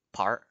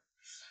part.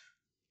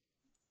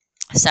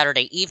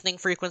 Saturday evening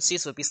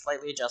frequencies would be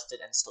slightly adjusted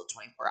and still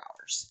 24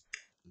 hours.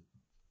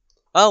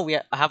 Oh, we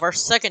have our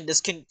second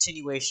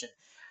discontinuation,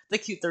 the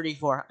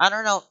Q34. I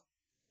don't know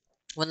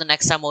when the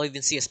next time we'll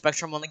even see a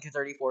Spectrum on the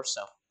Q34,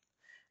 so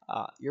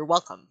you're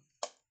welcome.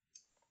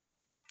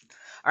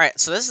 Alright,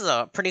 so this is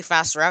a pretty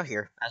fast route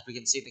here. As we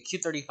can see, the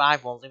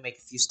Q35 will only make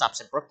a few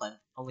stops in Brooklyn.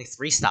 Only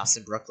 3 stops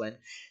in Brooklyn.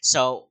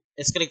 So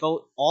it's going to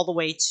go all the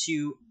way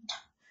to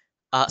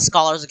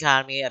Scholars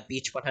Academy at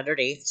Beach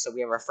 108th. So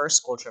we have our first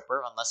school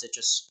tripper, unless it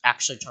just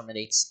actually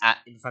terminates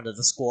in front of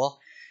the school.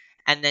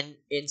 And then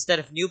instead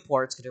of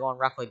Newport, it's going to go on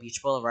Rockaway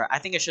Beach Boulevard. I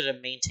think I should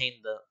have maintained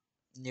the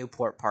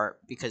Newport part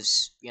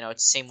because, it's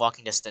the same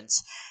walking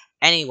distance.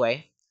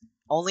 Anyway,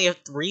 only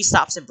 3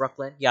 stops in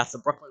Brooklyn. You have the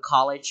Brooklyn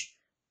College,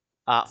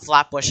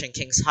 Flatbush and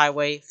Kings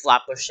Highway,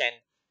 Flatbush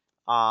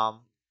and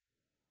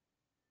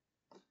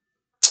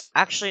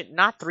actually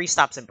not 3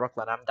 stops in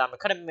Brooklyn. I'm dumb.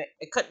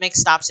 It couldn't make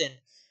stops in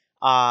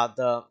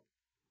the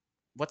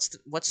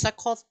what's that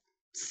called?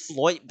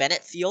 Floyd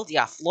Bennett Field?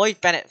 Yeah,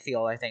 Floyd Bennett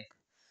Field, I think.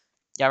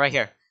 Yeah, right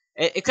here.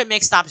 It could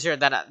make stops here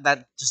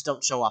that just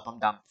don't show up. I'm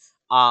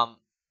dumb.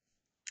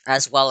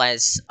 As well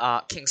as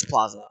Kings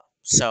Plaza.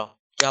 So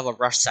you have a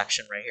rush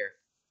section right here.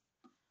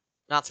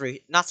 Not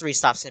three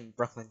stops in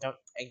Brooklyn. Don't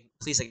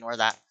please ignore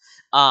that.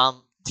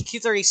 The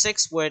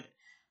Q36 would,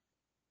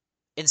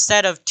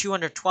 instead of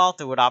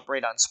 212th, it would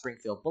operate on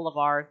Springfield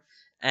Boulevard,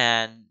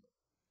 and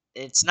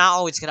it's not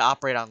always going to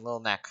operate on Little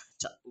Neck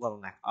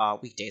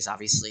weekdays,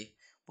 obviously,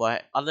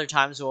 but other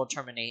times it will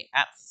terminate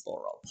at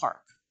Floral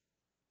Park.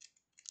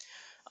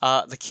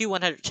 The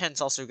Q110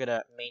 is also going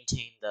to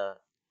maintain the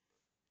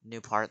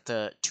new part.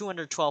 The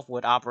 212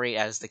 would operate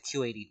as the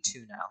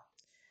Q82 now.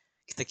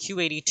 The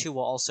Q82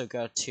 will also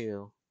go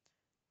to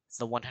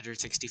the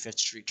 165th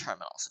Street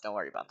terminal, so don't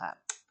worry about that.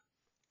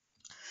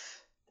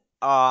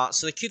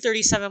 So the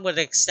Q37 would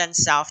extend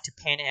south to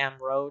Pan Am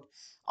Road,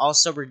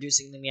 also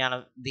reducing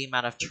the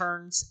amount of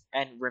turns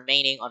and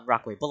remaining on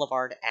Rockaway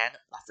Boulevard and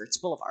Lefferts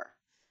Boulevard.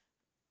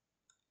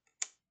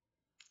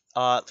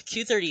 The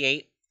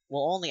Q38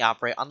 will only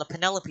operate on the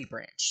Penelope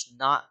branch,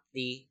 not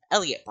the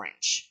Elliott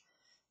branch.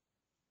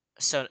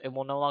 So it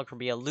will no longer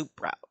be a loop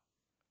route.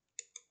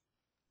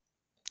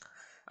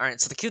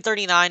 Alright, so the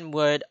Q39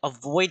 would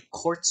avoid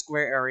Court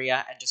Square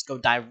area and just go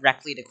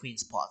directly to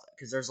Queens Plaza,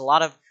 because there's a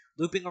lot of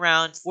looping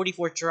around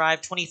 44th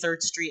Drive,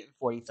 23rd Street, and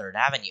 43rd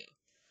Avenue.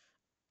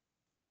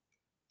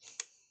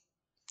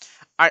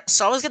 Alright,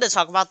 so I was going to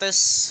talk about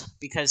this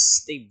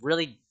because they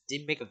really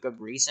didn't make a good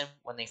reason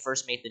when they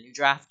first made the new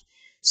draft.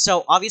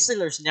 So, obviously,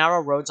 there's narrow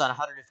roads on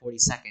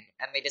 142nd,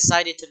 and they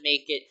decided to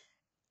make it,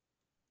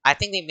 I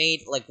think they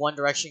made, like, one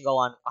direction go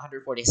on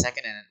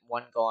 142nd and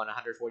one go on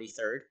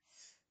 143rd.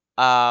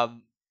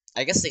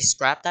 I guess they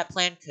scrapped that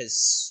plan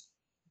because,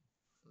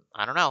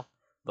 I don't know,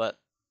 but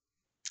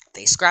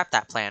they scrapped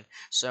that plan.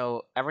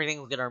 So,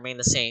 everything was going to remain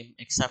the same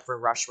except for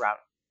rush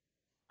route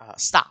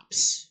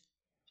stops.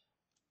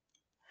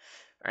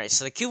 Alright,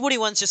 so the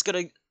Q41 is just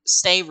going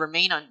to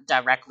remain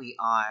directly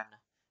on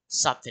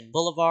Sutphin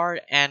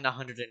Boulevard and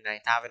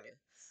 109th Avenue,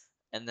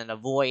 and then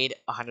avoid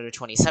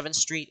 127th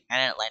Street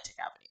and Atlantic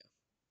Avenue.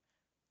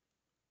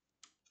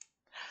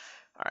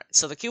 Alright,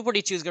 so the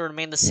Q42 is going to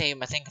remain the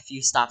same. I think a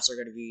few stops are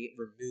going to be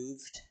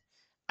removed,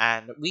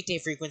 and weekday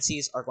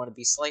frequencies are going to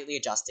be slightly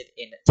adjusted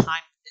in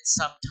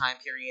some time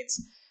periods,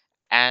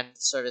 and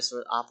service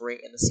will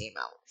operate in the same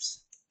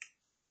hours.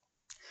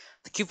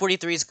 The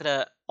Q43 is going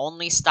to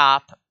only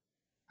stop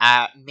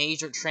at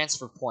major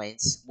transfer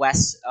points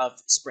west of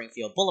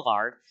Springfield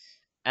Boulevard,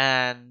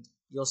 and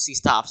you'll see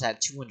stops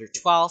at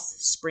 212th,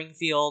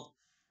 Springfield,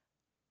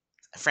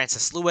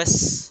 Francis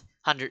Lewis,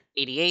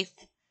 188th,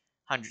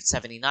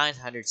 179th,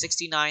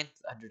 169th,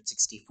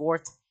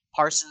 164th,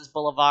 Parsons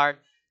Boulevard,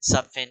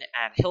 Sutphin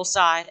and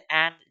Hillside,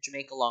 and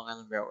Jamaica Long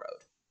Island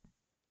Railroad.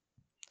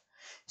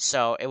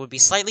 So it would be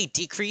slightly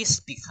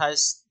decreased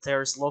because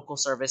there's local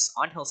service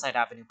on Hillside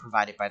Avenue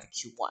provided by the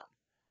Q1.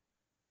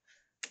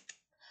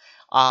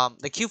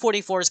 The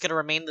Q44 is going to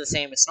remain the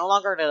same. It's no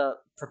longer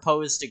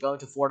proposed to go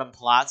to Fordham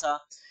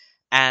Plaza.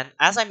 And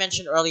as I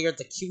mentioned earlier,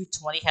 the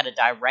Q20 had a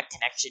direct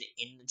connection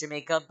in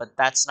Jamaica, but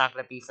that's not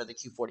going to be for the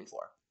Q44.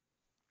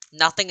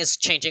 Nothing is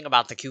changing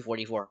about the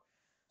Q44.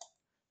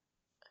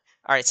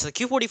 Alright, so the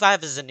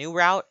Q45 is a new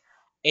route.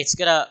 It's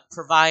going to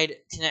provide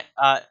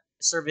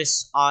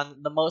service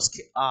on the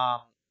most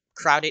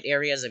crowded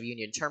areas of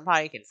Union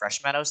Turnpike and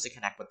Fresh Meadows to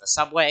connect with the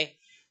subway.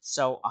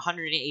 So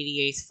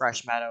 188th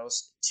Fresh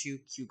Meadows to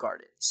Kew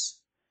Gardens.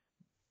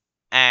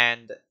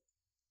 And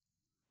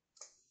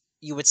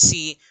you would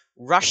see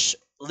rush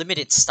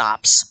limited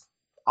stops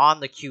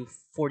on the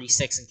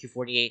Q46 and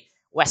Q48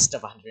 west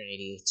of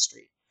 188th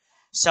Street.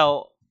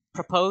 So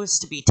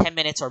proposed to be 10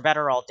 minutes or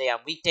better all day on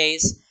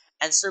weekdays,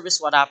 and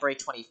service would operate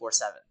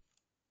 24/7.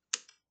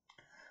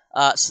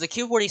 So the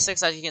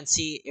Q46, as you can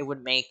see, it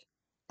would make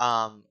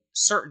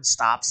certain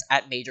stops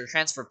at major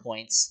transfer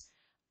points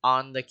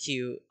on the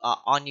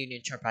on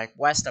Union Turnpike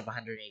west of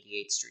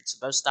 188th Street. So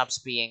those stops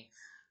being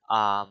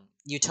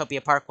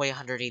Utopia Parkway,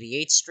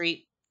 188th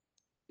Street,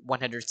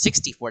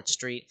 164th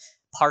Street,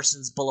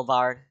 Parsons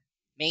Boulevard,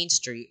 Main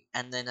Street,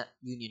 and then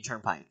Union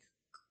Turnpike,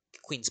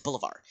 Queens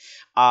Boulevard.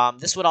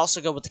 This would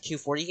also go with the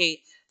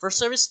Q48. For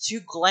service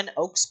to Glen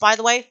Oaks, by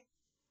the way,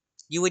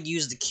 you would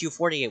use the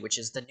Q48, which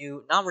is the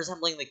new, not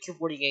resembling the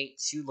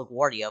Q48 to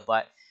LaGuardia,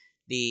 but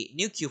the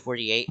new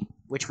Q48,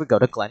 which would go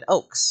to Glen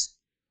Oaks.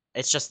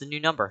 It's just the new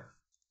number.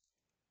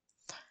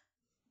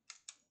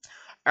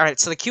 Alright,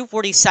 so the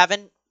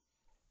Q47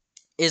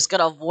 is going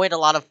to avoid a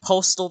lot of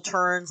postal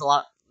turns,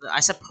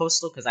 I said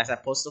postal because I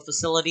said postal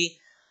facility,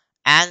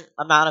 and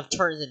amount of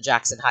turns in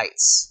Jackson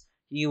Heights.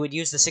 You would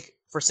use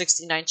for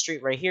 69th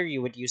Street right here,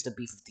 you would use the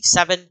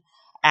B57,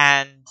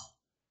 and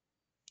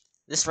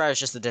this route is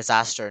just a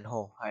disaster in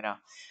whole, I know.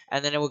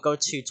 And then it would go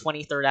to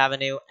 23rd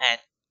Avenue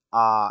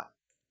and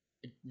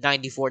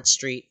 94th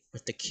Street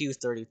with the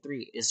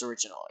Q33 is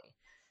originally.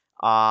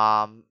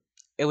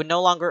 It would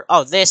no longer,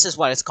 this is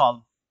what it's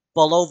called,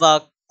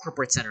 Bolova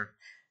Corporate Center.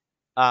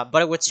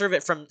 But it would serve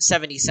it from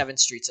 77th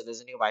Street, so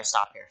there's a nearby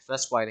stop here. So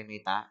that's why they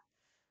made that.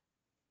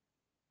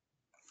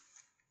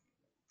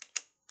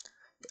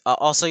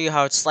 Also, you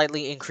have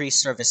slightly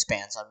increased service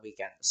spans on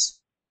weekends.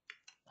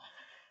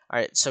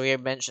 Alright, so we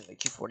have mentioned the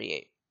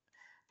Q48.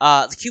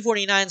 The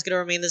Q49 is going to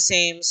remain the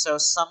same, so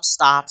some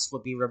stops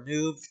would be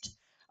removed.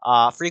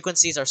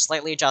 Frequencies are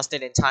slightly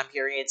adjusted in time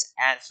periods,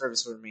 and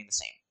service will remain the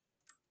same.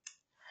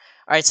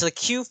 Alright, so the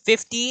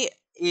Q50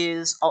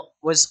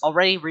 was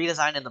already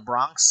redesigned in the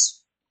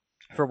Bronx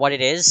for what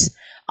it is,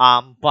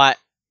 but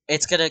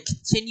it's going to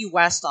continue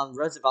west on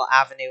Roosevelt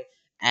Avenue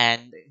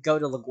and go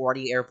to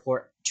LaGuardia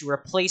Airport to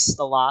replace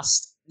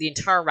the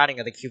entire routing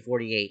of the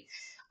Q48.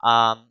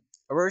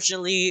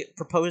 Originally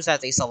proposed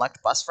as a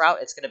select bus route,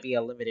 it's going to be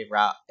a limited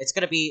route. It's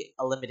going to be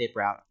a limited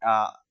route,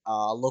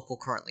 local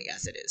currently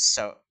as it is.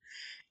 So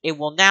it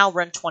will now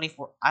run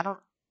 24.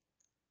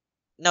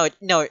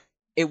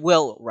 It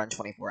will run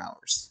 24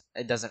 hours.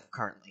 It doesn't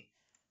currently,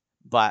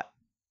 but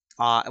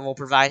it will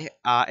provide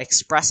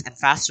express and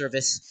fast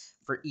service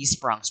for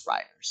East Bronx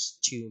riders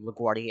to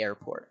LaGuardia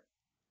Airport.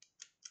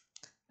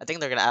 I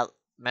think they're gonna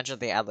mention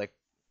they add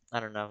I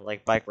don't know,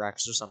 bike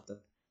racks or something.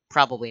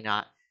 Probably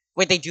not.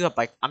 Wait, they do have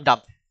I'm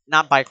dumb.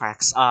 Not bike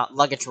racks.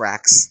 Luggage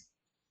racks.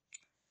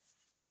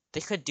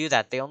 They could do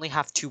that. They only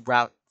have 2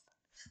 route.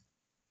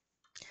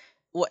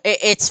 Well,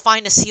 it's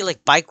fine to see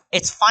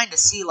It's fine to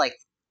see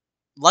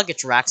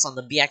luggage racks on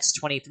the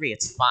BX23.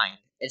 It's fine.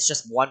 It's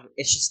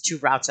just 2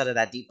 routes out of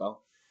that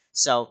depot.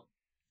 So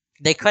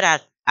they could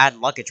add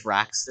luggage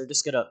racks. They're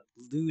just gonna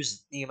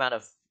lose the amount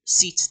of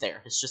seats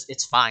there.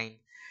 It's fine.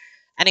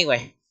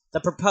 Anyway, the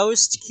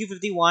proposed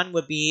Q51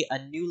 would be a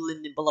new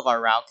Linden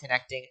Boulevard route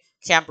connecting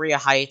Cambria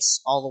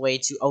Heights all the way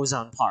to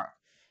Ozone Park.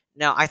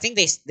 Now, I think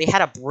they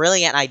had a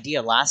brilliant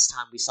idea last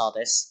time we saw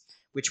this,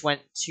 which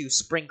went to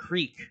Spring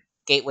Creek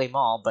Gateway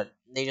Mall, but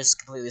they just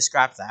completely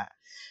scrapped that.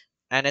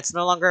 And it's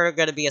no longer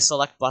going to be a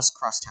select bus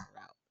crosstown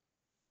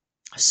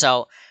route.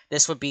 So,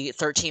 this would be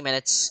 13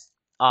 minutes,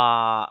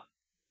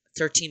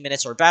 13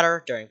 minutes or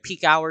better during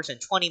peak hours and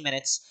 20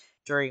 minutes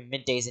during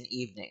middays and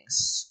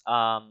evenings.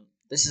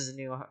 This is a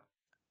new.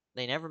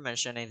 They never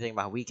mentioned anything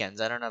about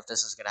weekends. I don't know if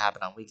this is gonna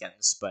happen on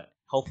weekends, but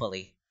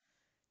hopefully.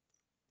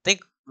 I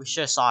think we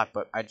should have saw it,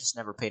 but I just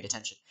never paid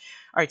attention.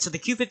 Alright, so the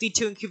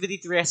Q52 and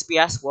Q53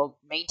 SBS will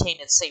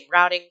maintain its same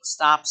routing,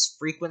 stops,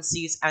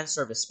 frequencies, and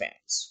service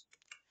spans.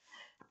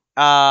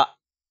 I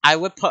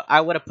would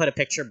have put a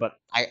picture, but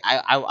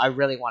I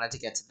really wanted to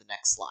get to the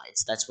next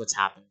slides. That's what's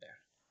happened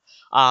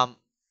there.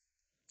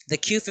 The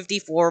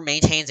Q54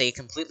 maintains a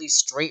completely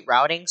straight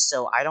routing,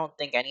 so I don't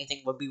think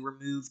anything would be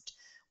removed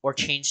or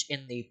changed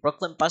in the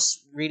Brooklyn bus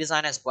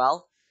redesign as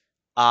well,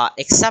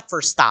 except for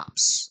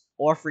stops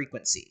or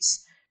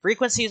frequencies.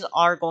 Frequencies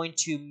are going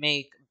to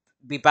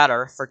be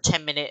better for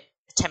 10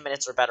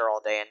 minutes or better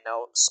all day, and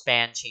no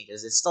span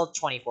changes. It's still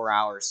 24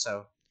 hours,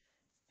 so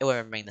it will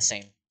remain the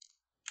same.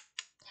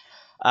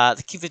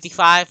 The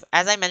Q55,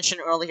 as I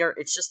mentioned earlier,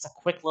 it's just a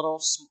quick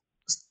little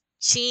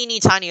teeny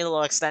tiny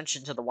little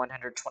extension to the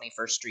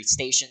 121st Street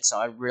station, so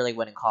I really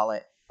wouldn't call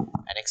it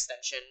an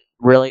extension.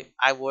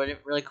 I wouldn't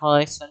really call it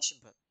an extension,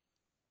 but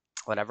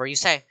whatever you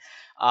say.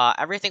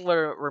 Everything would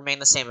remain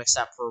the same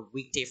except for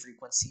weekday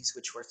frequencies,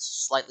 which were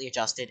slightly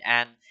adjusted,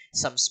 and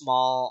some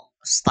small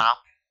stop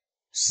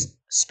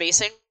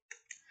spacing.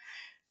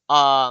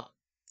 I'm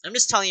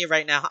just telling you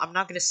right now, I'm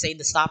not going to say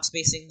the stop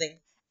spacing thing.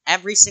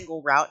 Every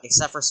single route,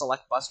 except for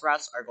select bus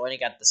routes, are going to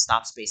get the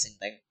stop spacing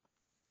thing.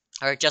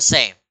 Alright, just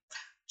saying.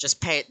 Just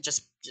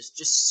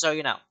so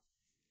you know.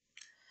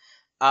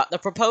 The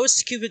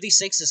proposed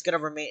Q56 is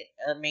going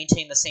to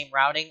maintain the same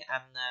routing,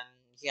 and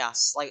then,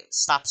 slight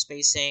stop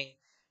spacing,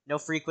 no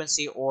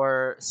frequency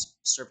or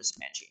service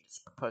span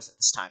changes proposed at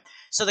this time.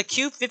 So the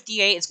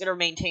Q58 is going to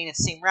maintain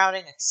its same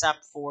routing,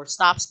 except for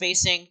stop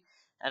spacing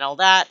and all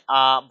that,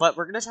 but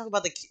we're going to talk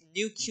about the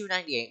new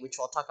Q98, which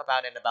we'll talk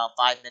about in about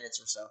 5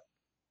 minutes or so.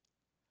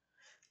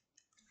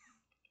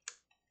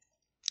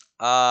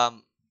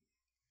 um,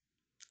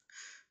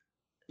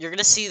 you're going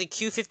to see the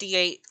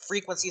Q58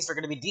 frequencies are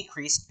going to be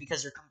decreased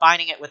because you're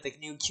combining it with the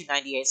new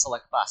Q98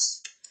 select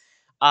bus.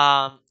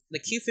 The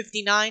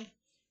Q59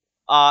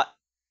 uh,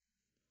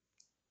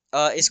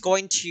 is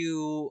going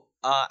to,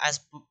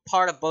 as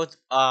part of both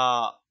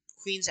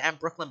Queens and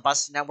Brooklyn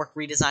bus network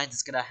redesigns,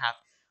 it's going to have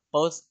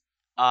both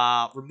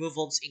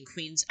removals in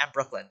Queens and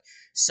Brooklyn.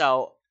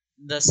 So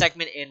the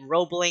segment in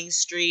Roebling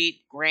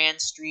Street, Grand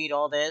Street,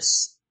 all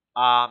this,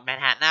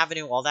 Manhattan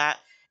Avenue, all that,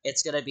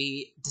 it's going to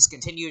be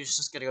discontinued. It's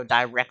just going to go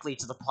directly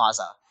to the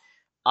plaza.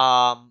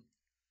 Um,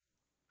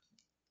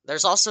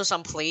 there's also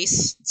some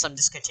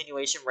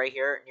discontinuation right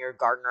here near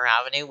Gardner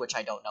Avenue, which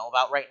I don't know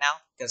about right now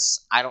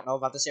because I don't know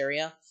about this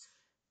area.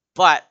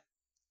 But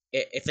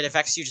if it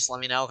affects you, just let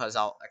me know because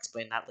I'll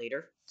explain that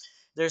later.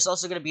 There's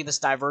also going to be this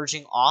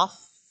diverging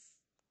off,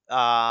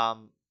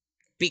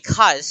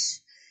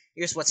 because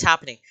here's what's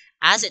happening.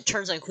 As it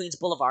turns on Queens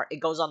Boulevard,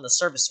 it goes on the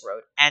service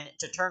road, and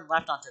to turn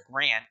left onto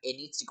Grand, it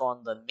needs to go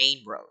on the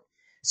main road.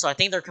 So I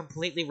think they're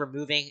completely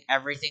removing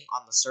everything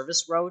on the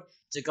service road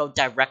to go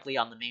directly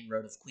on the main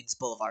road of Queens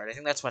Boulevard. I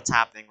think that's what's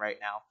happening right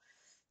now.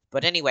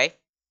 But anyway,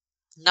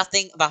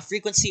 nothing about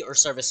frequency or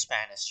service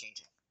span is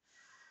changing.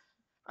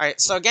 Alright,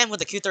 so again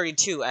with the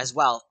Q32 as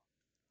well,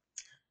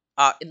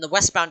 in the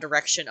westbound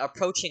direction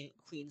approaching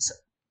Queens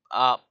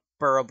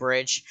Borough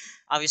Bridge,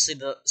 obviously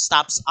the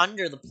stops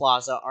under the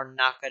plaza are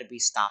not going to be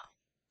stopping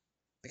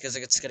because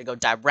it's going to go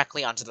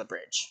directly onto the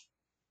bridge.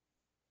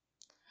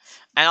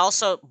 And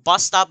also,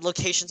 bus stop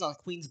locations on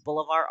Queens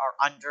Boulevard are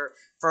under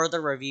further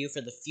review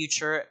for the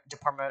future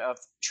Department of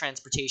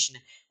Transportation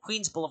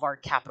Queens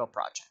Boulevard Capital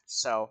Project.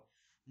 So,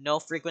 no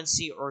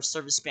frequency or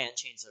service span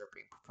changes that are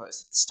being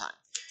proposed at this time.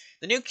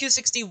 The new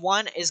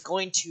Q61 is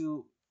going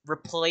to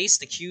replace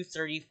the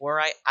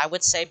Q34, I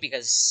would say,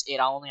 because it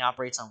only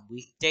operates on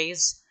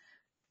weekdays.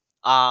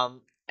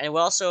 And it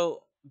will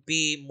also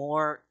be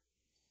more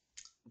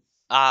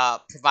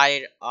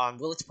provided on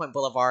Willets Point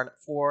Boulevard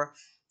for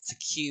the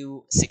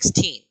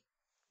Q16.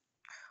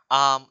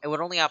 It would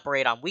only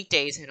operate on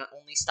weekdays, and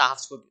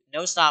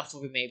no stops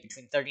will be made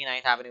between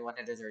 39th Avenue,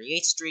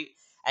 138th Street,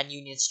 and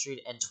Union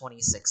Street and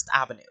 26th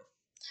Avenue.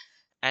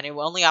 And it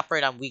will only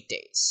operate on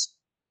weekdays.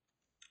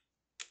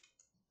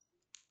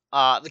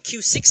 The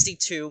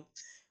Q62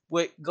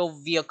 would go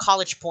via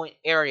College Point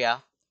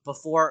area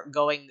before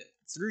going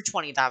through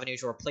 20th Avenue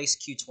to replace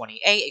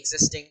Q20A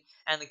existing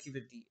and the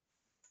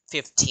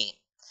Q15.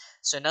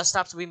 So no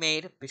stops will be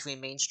made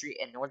between Main Street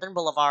and Northern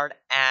Boulevard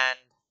and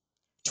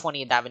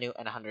 20th Avenue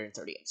and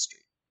 138th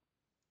Street.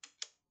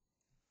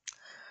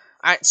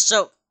 Alright,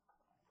 so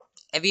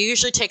if you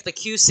usually take the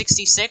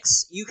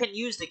Q66, you can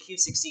use the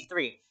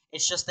Q63.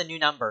 It's just the new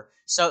number.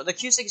 So the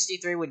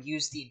Q63 would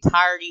use the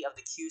entirety of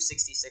the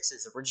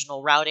Q66's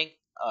original routing,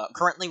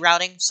 currently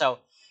routing. So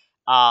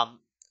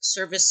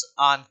service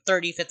on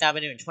 35th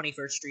Avenue and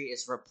 21st Street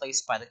is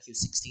replaced by the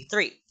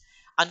Q63.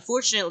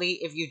 Unfortunately,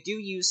 if you do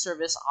use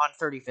service on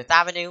 35th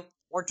Avenue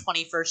or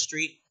 21st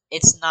Street,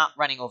 it's not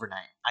running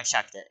overnight. I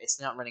checked it. It's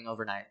not running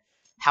overnight.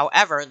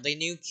 However, the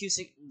new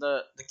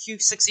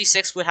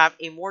Q66 would have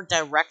a more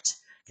direct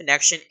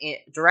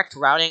direct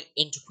routing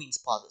into Queens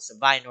Plaza, so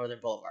via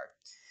Northern Boulevard.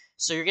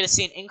 So you're going to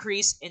see an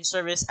increase in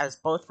service as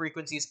both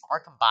frequencies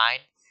are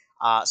combined.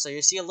 So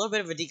you see a little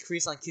bit of a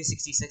decrease on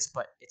Q66,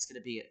 but it's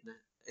going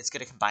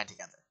to combine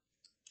together.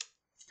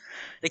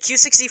 The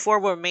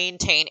Q64 will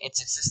maintain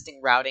its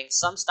existing routing.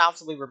 Some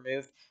stops will be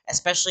removed,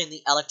 especially in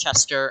the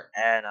Ellichester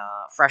and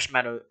Fresh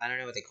Meadow. I don't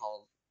know what they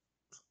call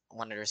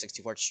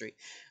 164th Street.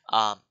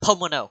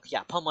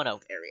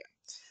 Pomonoke area.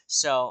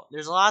 So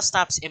there's a lot of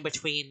stops in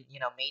between,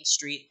 Main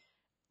Street,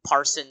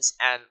 Parsons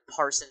and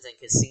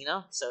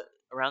Casino. So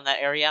around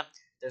that area,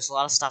 there's a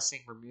lot of stops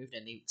being removed,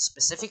 and they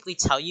specifically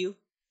tell you,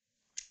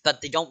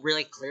 but they don't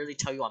really clearly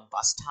tell you on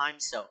bus time.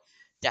 So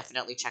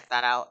definitely check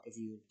that out if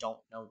you don't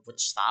know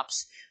which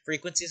stops.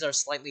 Frequencies are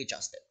slightly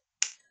adjusted.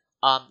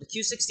 The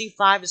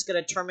Q65 is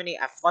going to terminate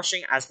at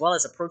Flushing as well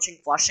as approaching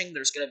Flushing.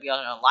 There's going to be an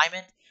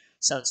alignment.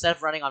 So instead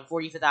of running on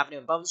 45th Avenue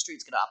and Bowman Street,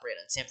 it's going to operate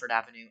on Sanford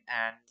Avenue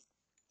and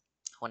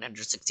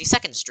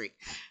 162nd Street.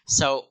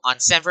 So on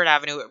Sanford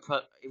Avenue,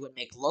 it would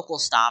make local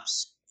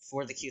stops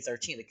for the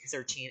Q13. The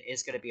Q13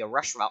 is going to be a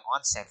rush route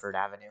on Sanford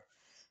Avenue.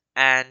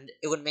 And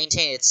it would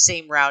maintain its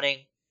same routing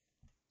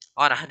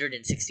on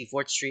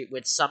 164th Street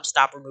with some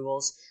stop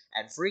removals,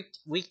 and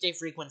weekday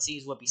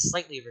frequencies would be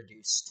slightly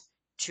reduced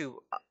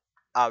to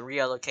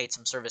reallocate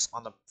some service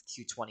on the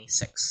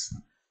Q26.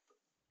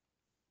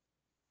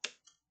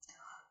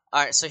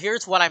 Alright, so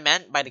here's what I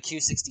meant by the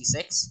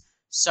Q66.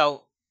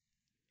 So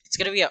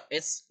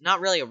it's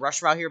not really a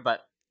rush route here,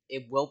 but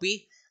it will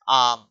be.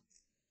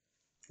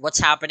 What's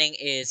happening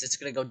is it's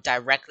going to go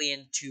directly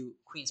into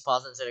Queens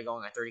Plaza instead of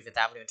going on 35th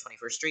Avenue and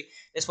 21st Street.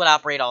 This would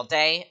operate all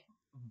day,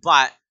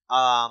 but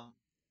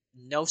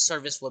no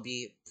service will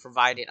be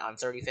provided on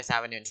 35th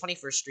Avenue and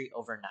 21st Street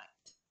overnight.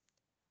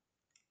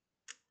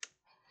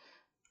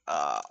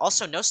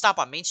 Also, no stop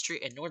on Main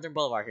Street and Northern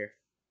Boulevard here.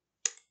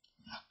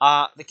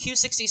 The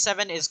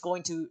Q67 is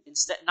going to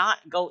instead not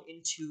go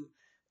into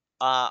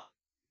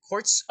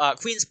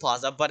Queens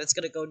Plaza, but it's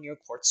gonna go near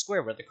Court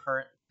Square where the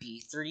current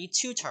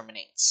B32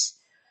 terminates.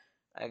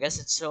 I guess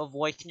it's to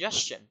avoid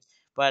congestion.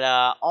 But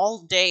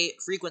everyday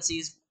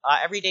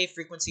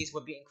frequencies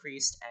would be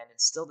increased, and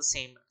it's still the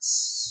same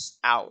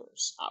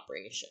hours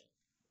operation.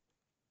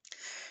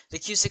 The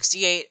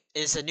Q68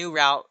 is a new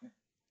route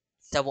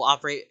that will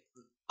operate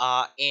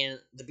in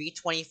the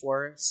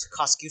B24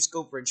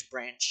 Kosciuszko Bridge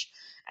branch,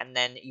 and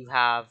then you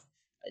have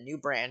a new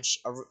branch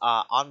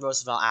on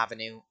Roosevelt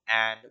Avenue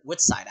and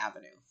Woodside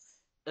Avenue.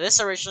 This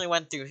originally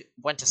went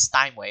to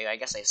Steinway. I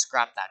guess I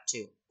scrapped that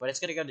too, but it's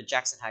gonna go to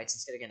Jackson Heights.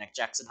 It's gonna connect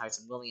Jackson Heights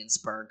and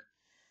Williamsburg.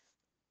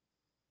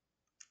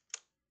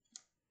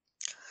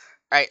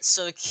 All right,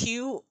 so the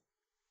Q.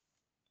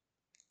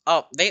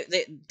 Oh, they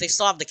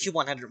still have the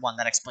Q101.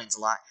 That explains a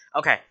lot.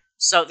 Okay,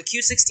 so the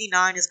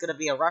Q69 is gonna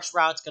be a rush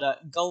route. It's gonna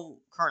go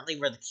currently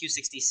where the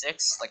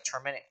Q66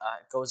 terminate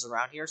goes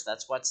around here. So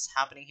that's what's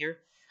happening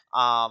here.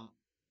 And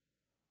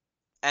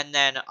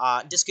then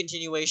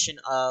discontinuation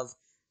of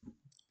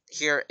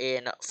here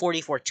in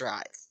 44th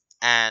Drive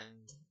and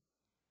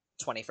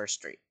 21st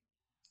Street.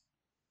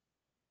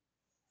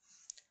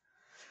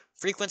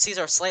 Frequencies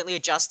are slightly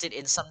adjusted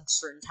in some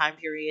certain time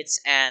periods,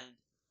 and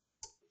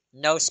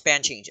no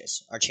span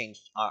changes are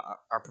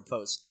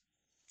proposed.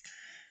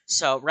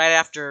 So right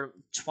after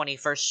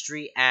 21st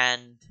Street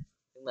and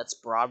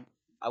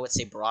I would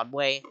say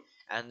Broadway,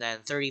 and then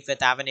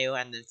 35th Avenue,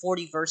 and then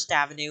 41st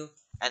Avenue,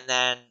 and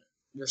then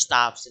your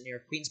stops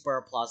near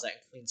Queensboro Plaza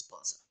and Queens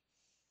Plaza.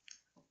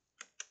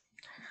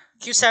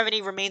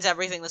 Q70 remains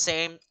everything the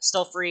same,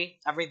 still free.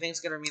 Everything's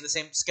gonna remain the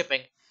same.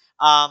 Skipping.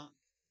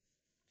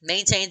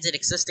 Maintains an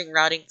existing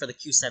routing for the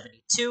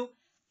Q72.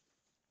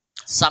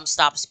 Some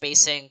stop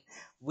spacing.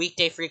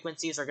 Weekday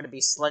frequencies are going to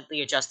be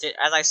slightly adjusted.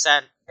 As I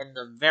said in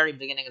the very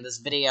beginning of this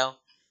video,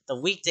 the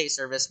weekday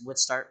service would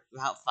start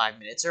about 5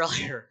 minutes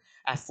earlier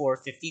at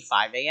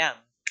 4:55 a.m.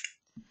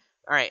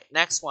 Alright,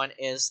 next one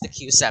is the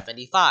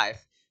Q75.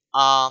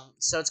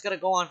 So it's going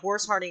to go on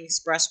Horace Harding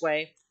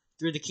Expressway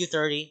through the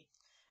Q30,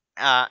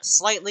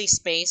 slightly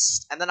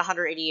spaced, and then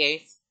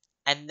 188th,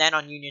 and then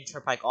on Union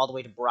Turnpike all the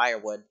way to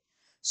Briarwood.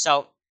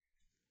 So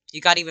you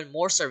got even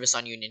more service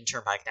on Union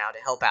Turnpike now to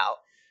help out.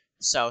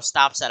 So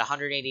stops at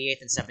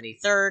 188th and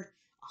 73rd,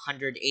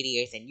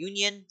 188th and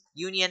Union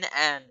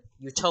and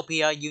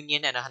Utopia,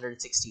 Union and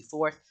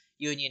 164th,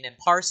 Union and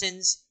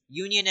Parsons,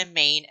 Union and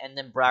Main, and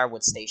then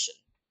Briarwood Station.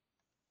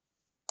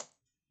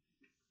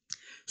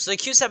 So the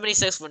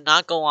Q76 would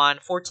not go on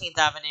 14th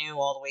Avenue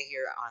all the way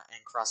here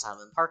and Cross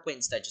Island Parkway.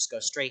 Instead, just go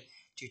straight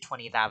to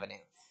 20th Avenue.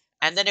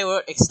 And then it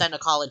would extend to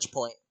College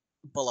Point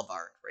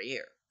Boulevard right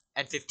here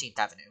and 15th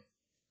Avenue.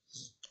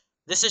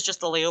 This is just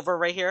the layover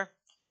right here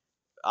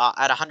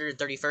at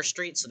 131st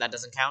Street, so that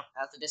doesn't count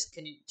as the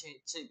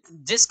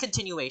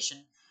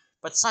discontinuation.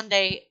 But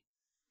Sunday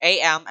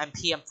AM and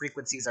PM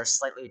frequencies are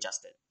slightly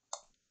adjusted.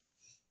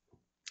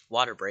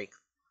 Water break.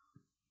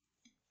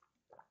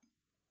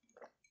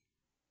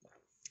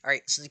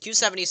 Alright, so the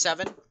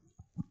Q77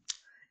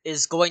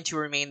 is going to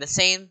remain the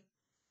same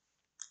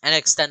and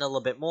extend a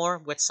little bit more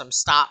with some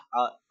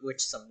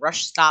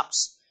rush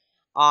stops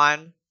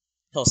on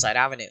Hillside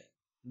Avenue.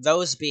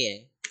 Those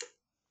being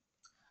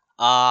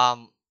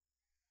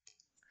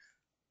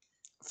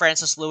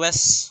Francis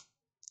Lewis,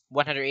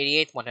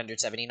 188th,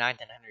 179th,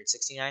 and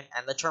 169th,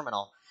 and the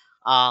terminal.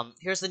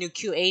 Here's the new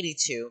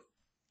Q82.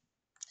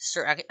 Is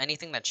there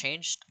anything that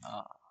changed?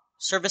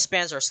 Service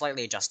spans are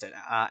slightly adjusted,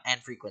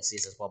 and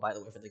frequencies as well, by the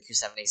way, for the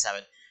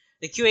Q77.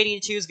 The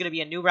Q82 is going to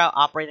be a new route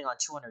operating on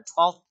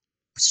 212th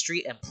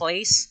Street and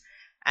Place,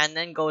 and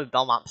then go to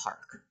Belmont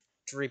Park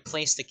to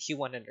replace the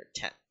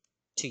Q110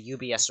 to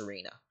UBS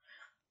Arena.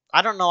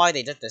 I don't know why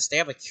they did this. They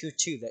have a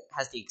Q2 that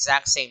has the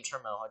exact same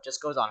terminal. It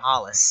just goes on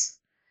Hollis.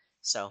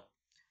 So,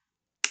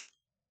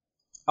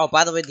 oh,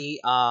 by the way, the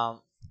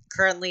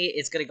currently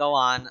it's gonna go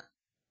on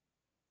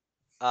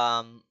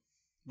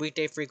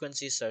weekday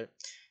frequency, so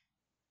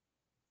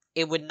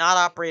it would not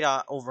operate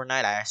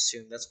overnight. I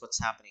assume that's what's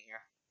happening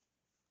here.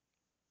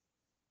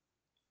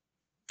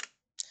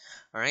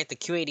 All right, the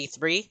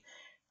Q83.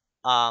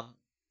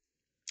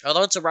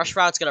 Although it's a rush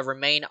route, it's gonna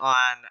remain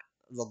on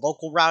the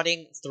local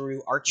routing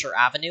through Archer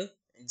Avenue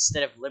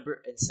instead of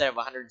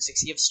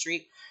 160th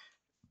Street.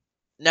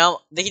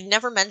 Now, they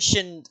never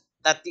mentioned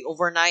that the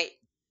overnight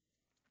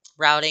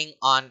routing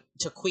on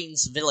to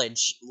Queens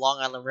Village,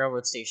 Long Island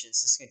Railroad Station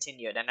is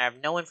discontinued, and I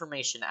have no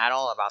information at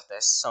all about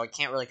this, so I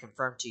can't really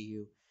confirm to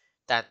you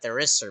that there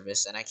is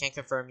service, and I can't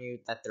confirm you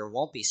that there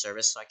won't be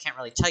service, so I can't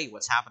really tell you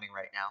what's happening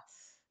right now.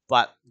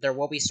 But there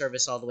will be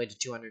service all the way to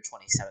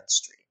 227th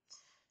Street.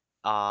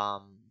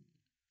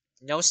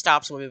 No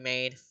stops will be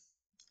made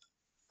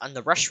on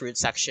the rush route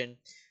section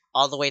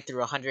all the way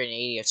through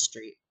 180th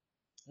Street.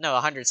 No,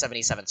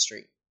 177th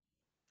Street.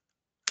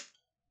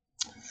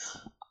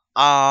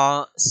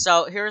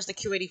 So here's the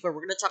Q84.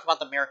 We're gonna talk about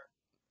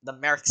the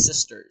Merrick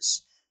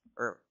sisters,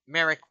 or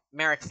Merrick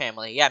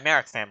family. Yeah,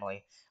 Merrick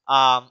family.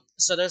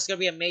 So there's gonna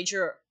be a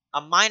minor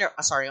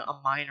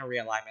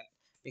realignment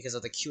because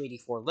of the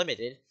Q84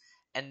 Limited,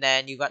 and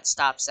then you got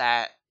stops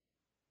at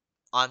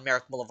on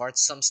Merrick Boulevard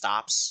some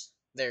stops.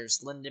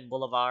 There's Linden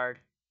Boulevard,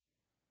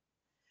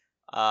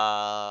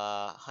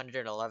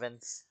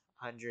 111th,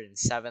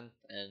 107th,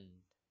 and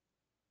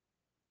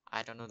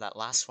I don't know that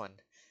last one.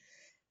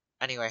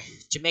 Anyway,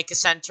 Jamaica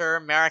Center,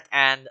 Merrick,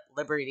 and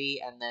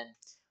Liberty, and then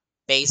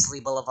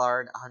Baisley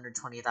Boulevard,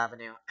 120th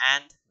Avenue,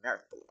 and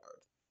Merrick Boulevard.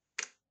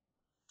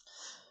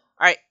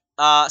 Alright,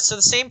 so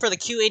the same for the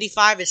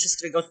Q85. It's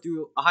just going to go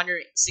through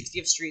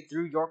 160th Street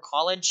through York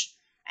College,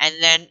 and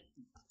then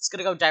it's going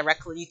to go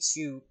directly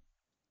to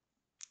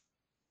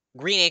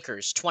Green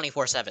Acres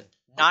 24/7,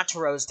 not to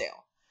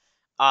Rosedale.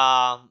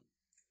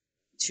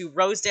 To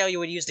Rosedale, you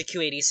would use the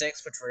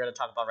Q86, which we're going to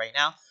talk about right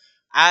now.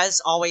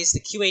 As always, the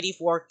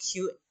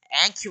Q84,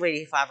 and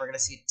Q85 are going to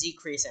see a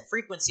decrease in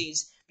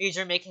frequencies because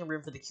you're making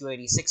room for the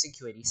Q86 and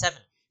Q87.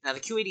 Now, the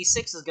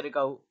Q86 is going to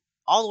go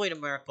all the way to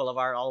Merrick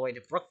Boulevard, all the way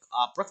to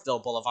Brookville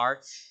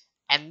Boulevard,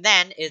 and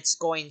then it's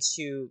going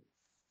to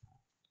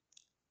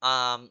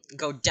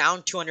go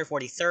down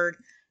 243rd.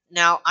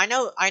 Now, I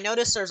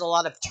noticed there's a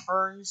lot of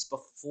turns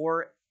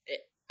before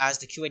it, as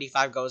the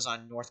Q85 goes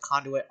on North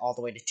Conduit all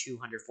the way to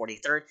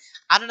 243rd.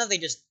 I don't know if they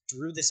just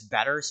drew this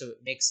better so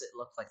it makes it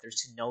look like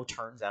there's no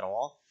turns at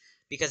all.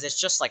 Because it's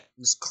just like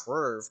this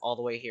curve all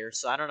the way here.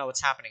 So I don't know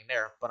what's happening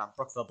there, but on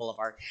Brookville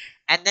Boulevard.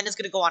 And then it's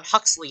going to go on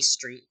Huxley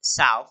Street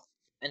south.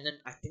 And then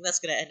I think that's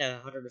going to end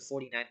at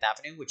 149th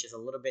Avenue, which is a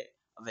little bit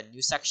of a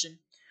new section.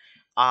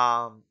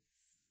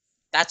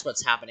 That's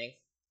what's happening.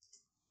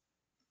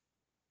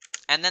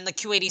 And then the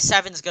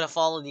Q87 is going to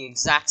follow the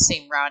exact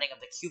same routing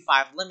of the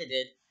Q5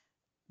 Limited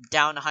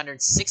down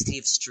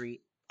 160th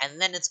Street.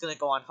 And then it's going to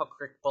go on Hook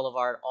Creek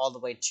Boulevard all the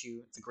way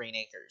to the Green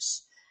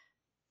Acres.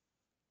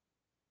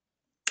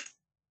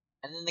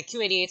 And then the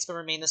Q88 is going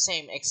to remain the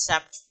same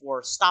except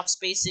for stop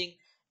spacing.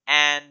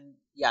 And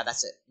yeah,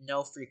 that's it.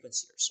 No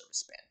frequency or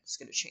service band. It's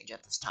going to change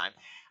at this time.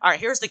 Alright,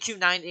 here's the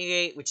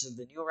Q98, which is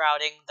the new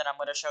routing that I'm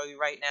going to show you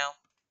right now.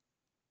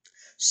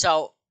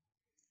 So,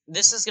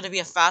 this is going to be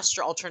a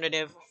faster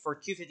alternative for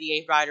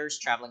Q58 riders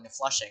traveling to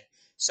Flushing.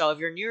 So if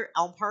you're near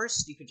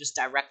Elmhurst, you could just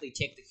directly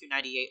take the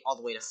Q98 all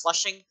the way to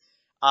Flushing.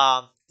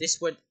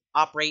 This would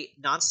operate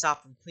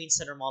nonstop from Queens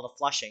Center Mall to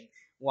Flushing,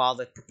 while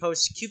the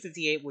proposed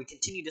Q58 would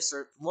continue to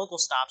serve local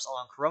stops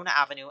along Corona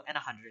Avenue and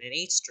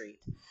 108th Street.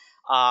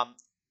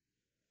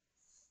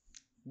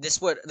 The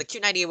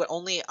Q98 would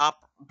only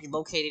be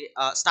located.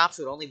 Stops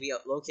would only be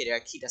located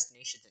at key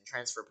destinations and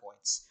transfer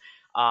points.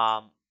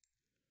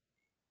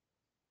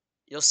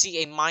 You'll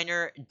see a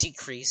minor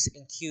decrease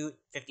in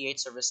Q58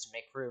 service to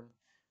make room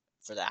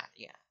for that.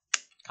 Yeah,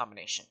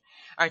 combination.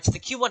 Alright, so the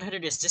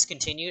Q100 is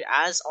discontinued.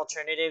 As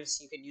alternatives,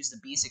 you can use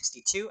the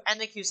B62 and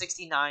the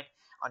Q69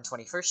 on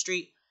 21st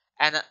Street.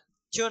 And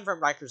to and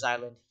from Rikers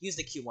Island, use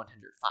the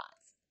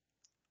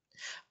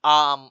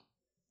Q105.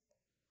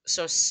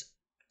 So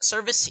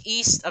service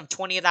east of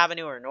 20th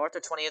Avenue or north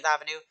of 20th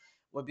Avenue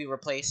would be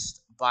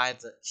replaced by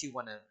the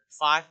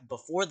Q105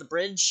 before the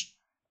bridge.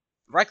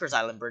 Rikers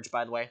Island Bridge,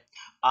 by the way.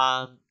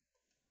 And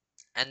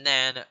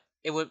then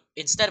it would,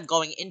 instead of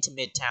going into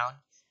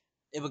Midtown,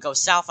 it would go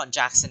south on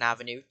Jackson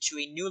Avenue to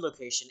a new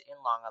location in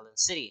Long Island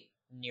City,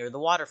 near the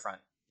waterfront.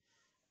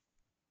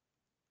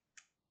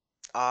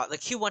 The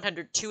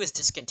Q102 is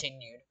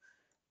discontinued.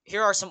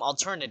 Here are some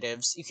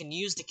alternatives. You can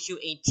use the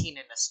Q18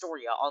 in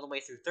Astoria all the way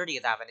through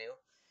 30th Avenue,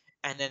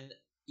 and then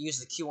use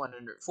the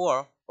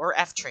Q104 or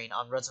F train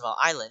on Roosevelt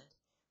Island,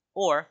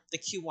 or the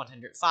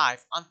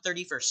Q105 on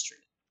 31st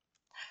Street.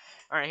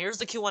 Alright, here's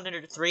the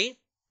Q103,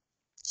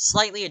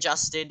 slightly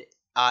adjusted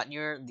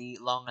near the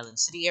Long Island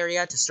City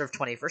area to serve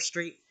 21st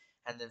Street,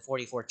 and then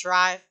 44th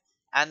Drive,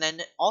 and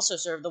then also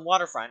serve the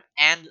waterfront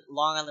and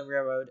Long Island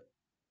Railroad,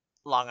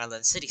 Long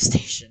Island City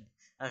Station.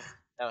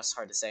 That was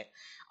hard to say.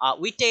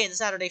 Weekday and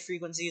Saturday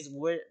frequencies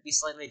would be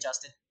slightly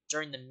adjusted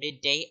during the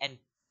midday and...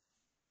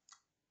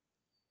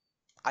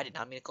 I did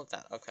not mean to click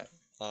that. Okay.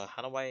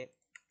 How do I...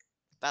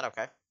 That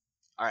okay.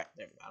 Alright,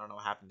 there we go. I don't know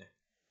what happened there.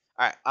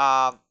 Alright,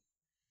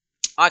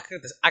 I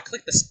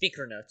clicked the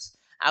speaker notes.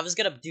 I was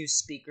gonna do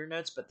speaker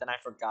notes, but then I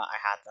forgot I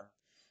had them.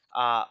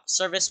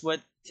 Service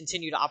would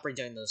continue to operate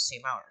during those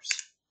same hours.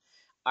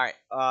 Alright,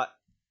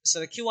 so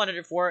the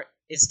Q104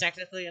 is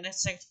technically an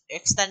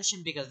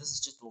extension because this is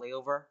just a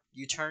layover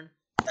U-turn.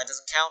 That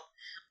doesn't count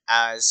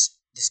as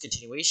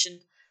discontinuation,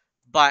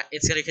 but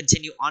it's going to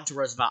continue onto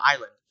Roosevelt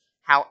Island.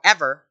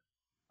 However,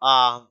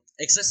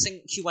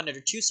 existing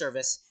Q102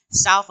 service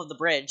south of the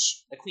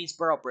bridge, the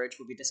Queensboro Bridge,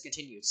 will be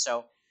discontinued.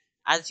 So,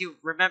 as you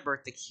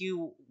remember, the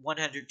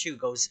Q102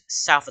 goes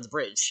south of the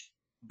bridge,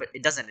 but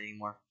it doesn't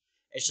anymore.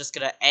 It's just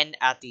going to end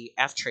at the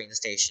F train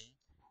station.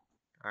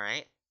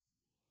 Alright.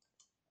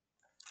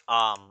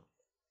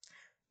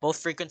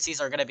 Both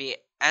frequencies are going to be,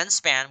 and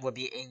span would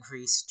be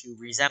increased to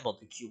resemble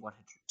the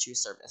Q102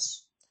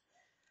 service.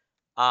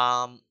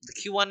 The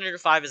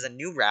Q105 is a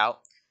new route,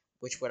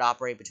 which would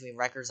operate between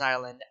Rikers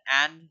Island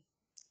and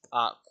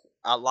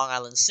Long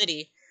Island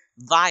City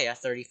via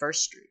 31st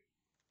Street.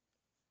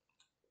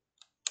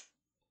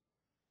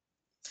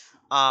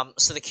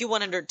 So the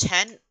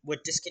Q110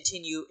 would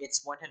discontinue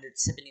its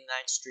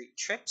 179th Street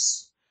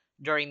trips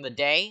during the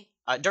day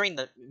during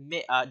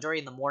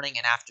the morning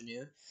and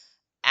afternoon,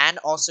 and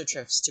also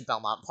trips to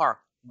Belmont Park,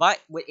 but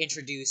would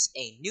introduce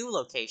a new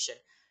location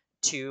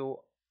to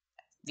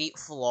the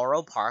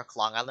Floral Park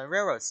Long Island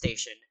Railroad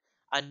Station,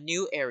 a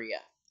new area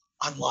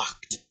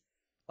unlocked.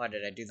 Why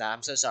did I do that?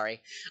 I'm so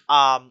sorry.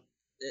 Um,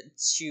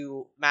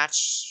 to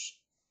match,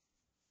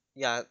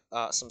 yeah,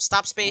 some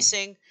stop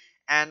spacing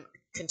and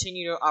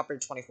continue to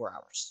operate 24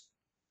 hours.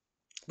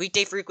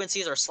 Weekday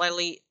frequencies are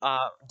slightly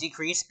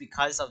decreased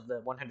because of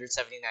the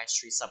 179th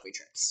Street subway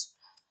trips.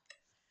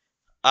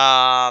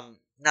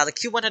 Now the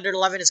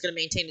Q111 is going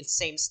to maintain its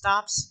same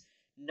stops.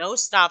 No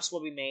stops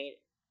will be made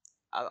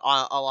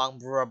along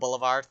Brewer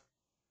Boulevard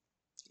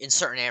in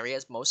certain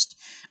areas, most.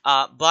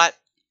 But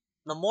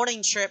the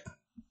morning trip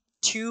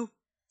to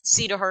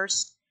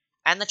Cedarhurst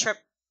and the trip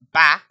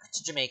back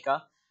to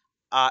Jamaica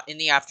in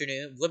the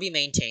afternoon will be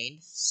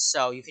maintained,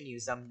 so you can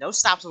use them. No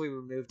stops will be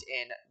removed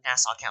in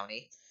Nassau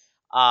County.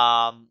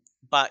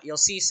 But you'll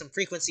see some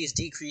frequencies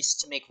decrease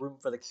to make room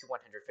for the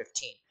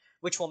Q115,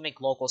 which will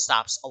make local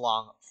stops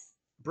along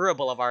Brewer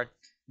Boulevard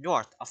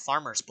north of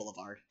Farmers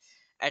Boulevard,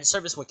 and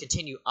service would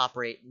continue to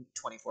operate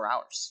 24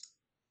 hours.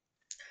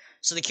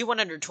 So the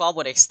Q112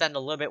 would extend a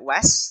little bit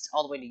west,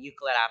 all the way to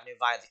Euclid Avenue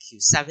via the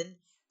Q7,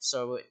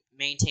 so it would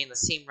maintain the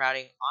same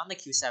routing on the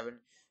Q7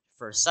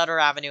 for Sutter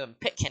Avenue and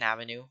Pitkin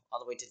Avenue, all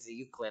the way to the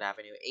Euclid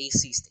Avenue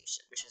AC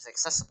station, which is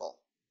accessible.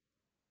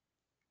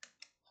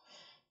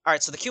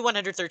 Alright, so the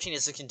Q113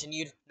 is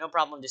continued, no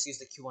problem, just use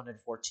the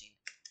Q114.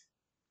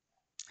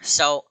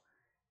 So,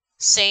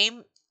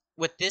 same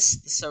with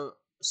this, so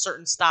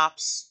certain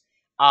stops,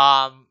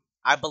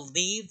 I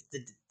believe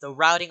the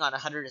routing on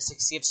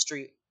 160th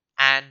Street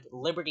and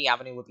Liberty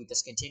Avenue would be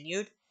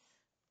discontinued.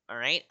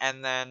 Alright,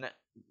 and then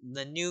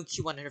the new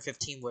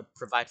Q115 would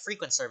provide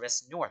frequent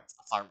service north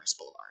of Farmers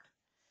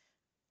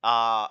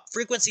Boulevard.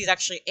 Frequencies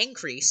actually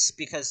increase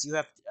because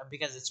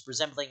because it's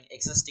resembling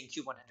existing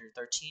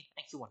Q113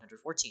 and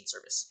Q114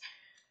 service.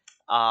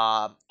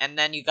 And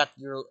then you got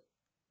your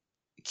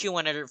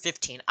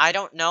Q115. I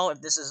don't know if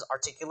this is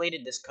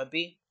articulated. This could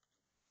be.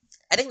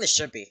 I think this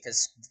should be,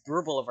 because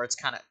Brewer Boulevard's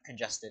kind of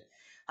congested.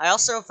 I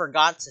also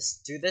forgot to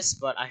do this,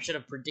 but I should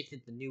have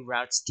predicted the new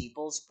routes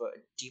depots,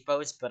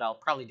 but I'll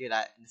probably do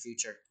that in the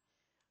future.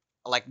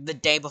 Like, the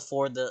day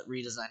before the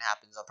redesign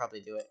happens, I'll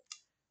probably do it.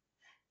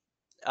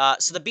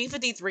 So the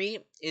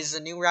B53 is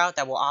a new route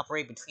that will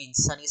operate between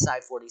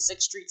Sunnyside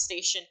 46th Street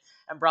Station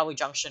and Broadway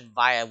Junction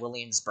via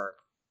Williamsburg.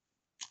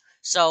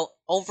 So,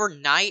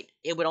 overnight,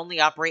 it would only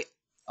operate...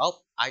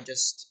 Oh,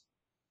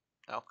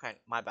 okay,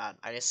 my bad.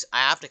 I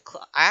have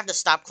to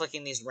stop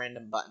clicking these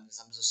random buttons.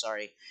 I'm so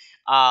sorry.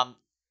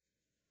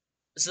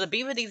 So the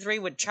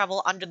B53 would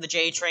travel under the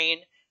J train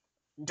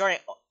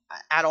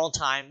at all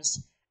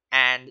times,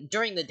 and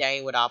during the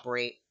day would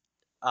operate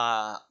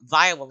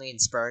via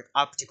Williamsburg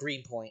up to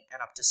Greenpoint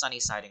and up to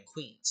Sunnyside and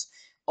Queens.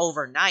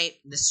 Overnight,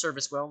 this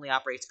service will only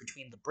operate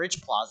between the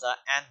Bridge Plaza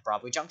and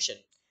Broadway Junction,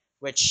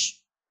 which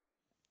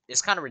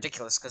is kind of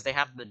ridiculous because they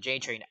have the J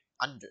train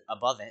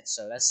above it,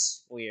 so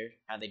that's weird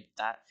how they did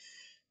that.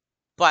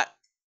 But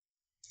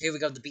here we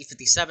go, the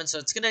B57. So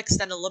it's going to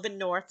extend a little bit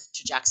north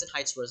to Jackson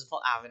Heights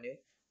Roosevelt Avenue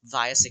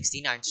via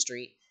 69th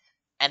Street.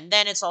 And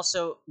then it's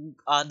also,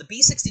 the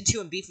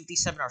B62 and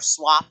B57 are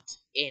swapped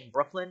in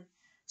Brooklyn.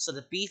 So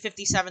the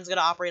B57 is going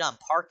to operate on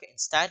Park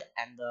instead,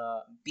 and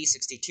the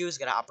B62 is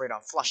going to operate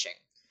on Flushing.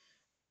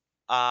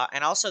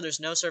 And also,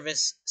 there's no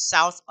service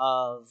south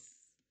of...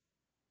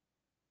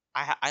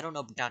 I don't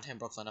know downtown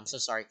Brooklyn, I'm so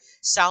sorry.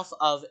 South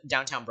of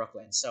downtown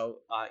Brooklyn. So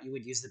you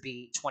would use the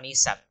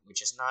B27,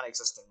 which is not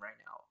existing right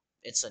now.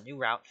 It's a new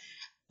route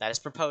that is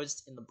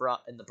proposed in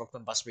the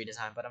Brooklyn bus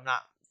redesign, but I'm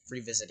not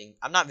visiting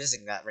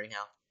that right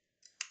now.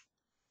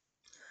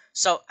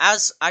 So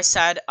as I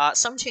said,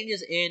 some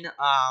changes in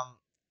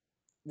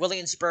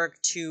Williamsburg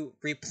to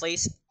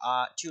replace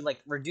to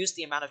reduce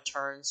the amount of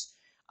turns.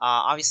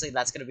 Obviously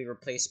that's going to be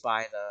replaced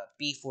by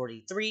the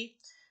B43.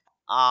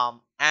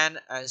 And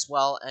as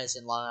well as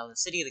in Long Island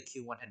City, the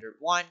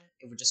Q101,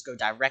 it would just go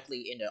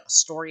directly into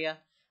Astoria,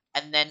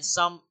 and then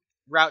some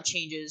route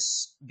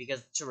changes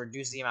because to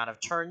reduce the amount of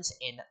turns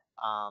in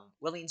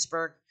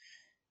Williamsburg,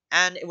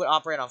 and it would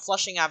operate on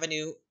Flushing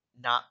Avenue,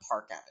 not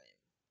Park Avenue.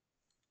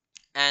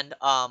 And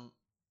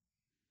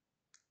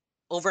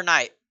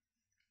overnight,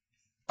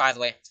 by the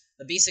way,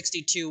 the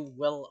B62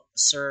 will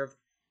serve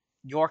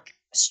York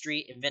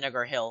Street and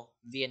Vinegar Hill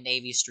via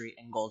Navy Street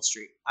and Gold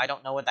Street. I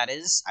don't know what that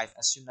is. I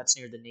assume that's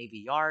near the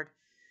Navy Yard.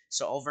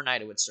 So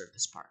overnight it would serve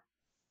this part.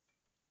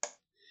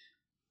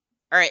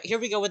 Alright, here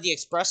we go with the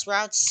express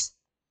routes.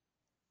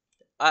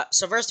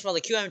 So first of all,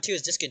 the QM2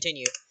 is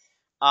discontinued.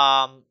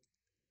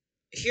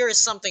 Here is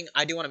something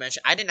I do want to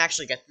mention. I didn't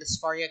actually get this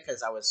far yet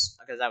because I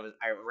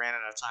ran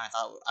out of time. I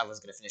thought I was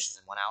gonna finish this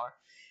in 1 hour.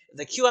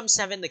 The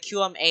QM7, the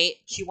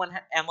QM8,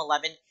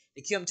 Q1M11,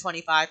 the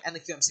QM25, and the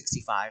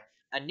QM65.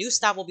 A new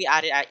stop will be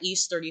added at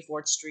East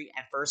 34th Street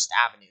and 1st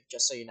Avenue,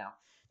 just so you know.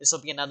 This will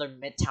be another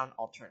Midtown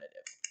alternative.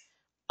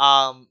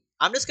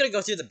 I'm just gonna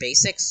go through the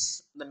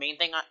basics, the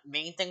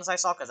main things I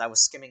saw because I was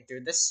skimming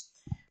through this.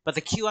 But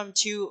the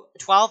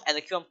QM212 and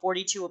the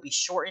QM42 will be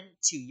shortened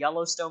to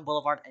Yellowstone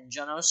Boulevard and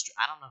Juno Street.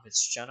 I don't know if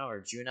it's Juno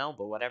or Juno,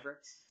 but whatever,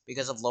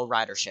 because of low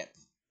ridership.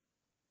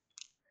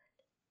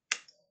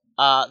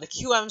 The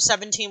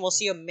QM17 will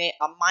see a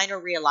minor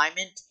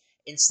realignment.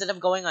 Instead of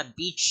going on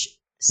Beach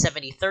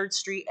 73rd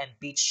Street and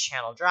Beach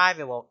Channel Drive,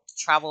 it will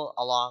travel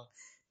along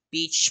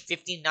Beach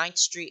 59th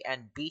Street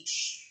and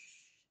Beach.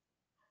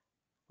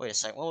 Wait a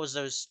second. What was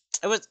those?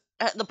 It was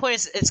the point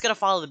is it's gonna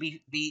follow the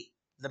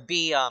the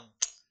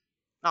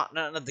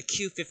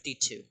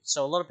Q52.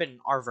 So a little bit in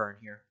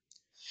Arvern here.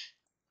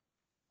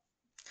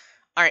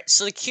 Alright,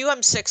 so the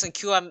QM6 and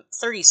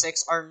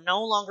QM36 are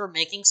no longer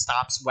making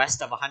stops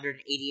west of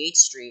 188th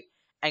Street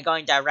and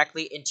going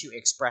directly into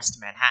Express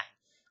Manhattan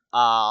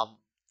on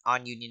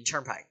Union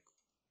Turnpike.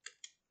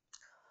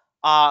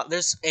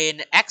 There's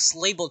an X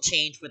label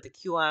change with the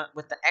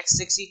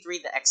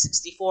X63, the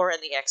X64,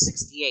 and the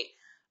X68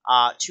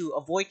 to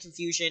avoid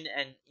confusion,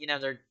 and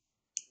the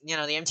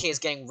MTA is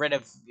getting rid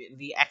of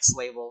the X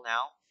label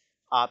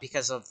now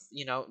because of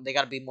they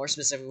got to be more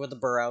specific with the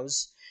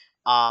boroughs.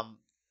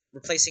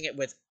 Replacing it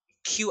with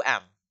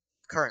QM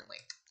currently.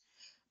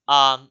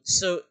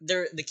 So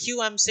the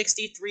QM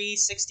 63,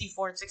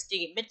 64, and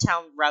 68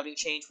 Midtown routing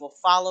change will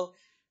follow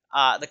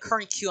the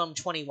current QM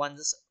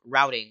 21's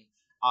routing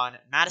on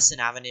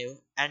Madison Avenue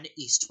and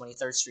East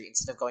 23rd Street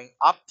instead of going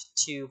up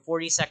to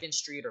 42nd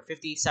Street or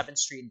 57th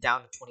Street and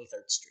down to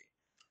 23rd Street.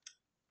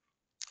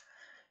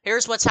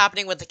 Here's what's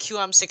happening with the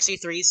QM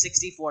 63,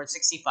 64, and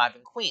 65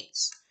 in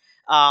Queens.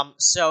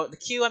 So the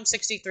QM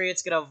 63,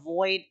 it's going to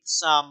avoid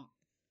some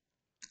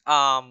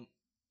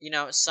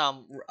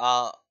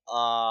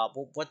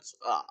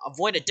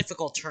avoid a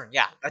difficult turn.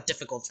 Yeah, a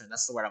difficult turn.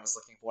 That's the word I was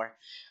looking for.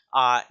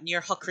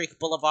 Near Hook Creek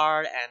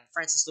Boulevard and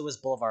Francis Lewis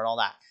Boulevard, all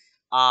that.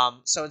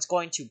 So it's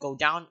going to go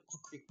down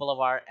Hook Creek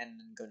Boulevard and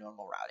then go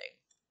normal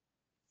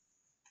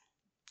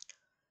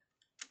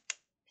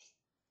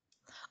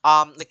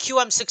routing. The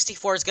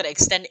QM64 is going to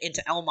extend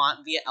into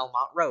Elmont via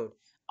Elmont Road.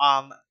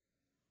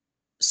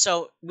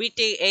 So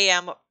weekday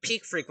AM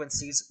peak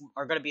frequencies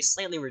are going to be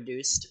slightly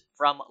reduced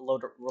from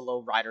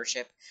low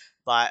ridership,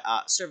 but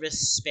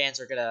service spans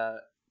are going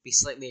to be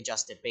slightly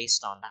adjusted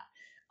based on that.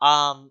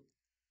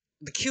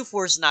 The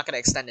Q4 is not going to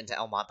extend into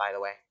Elmont, by the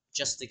way,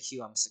 just the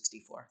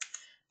QM64.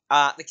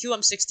 The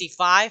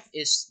QM65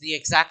 is the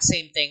exact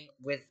same thing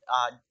with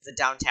the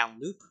downtown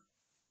loop,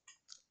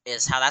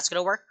 is how that's going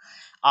to work.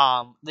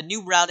 The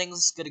new routing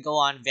is going to go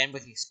on Van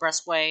Wyck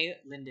Expressway,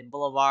 Linden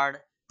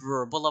Boulevard,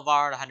 Brewer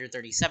Boulevard,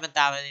 137th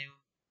Avenue.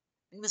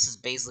 I think this is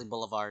Baisley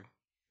Boulevard.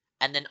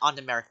 And then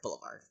onto Merrick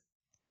Boulevard.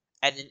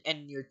 And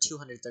near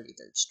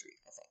 233rd Street,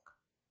 I think.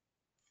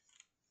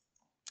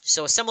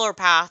 So a similar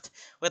path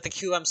with the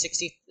QM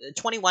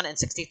 21 and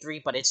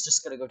 63, but it's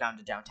just going to go down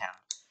to downtown.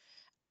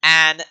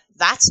 And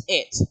that's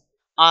it.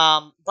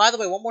 By the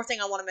way, one more thing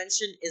I want to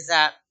mention is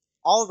that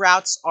all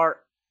route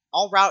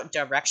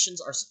directions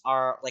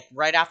are like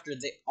right after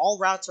all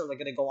routes are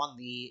going to go on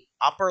the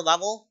upper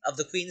level of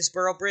the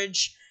Queensboro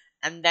Bridge,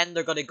 and then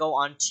they're going to go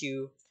on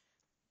to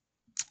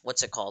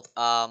what's it called?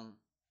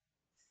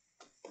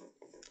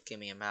 Give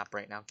me a map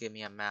right now. Give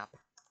me a map.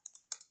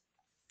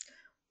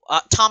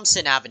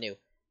 Thompson Avenue,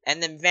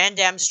 and then Van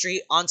Dam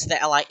Street onto the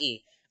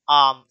LIE.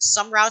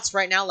 Some routes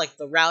right now, like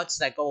the routes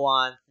that go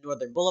on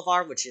Northern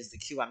Boulevard, which is the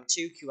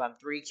QM2,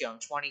 QM3,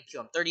 QM20,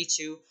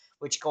 QM32,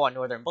 which go on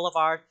Northern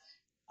Boulevard,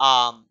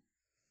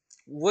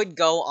 would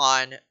go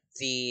on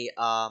the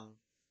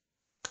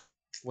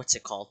what's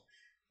it called?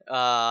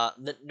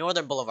 The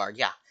Northern Boulevard,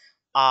 yeah.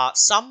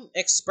 Some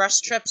express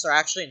trips are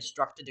actually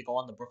instructed to go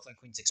on the Brooklyn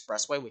Queens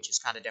Expressway, which is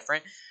kind of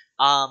different.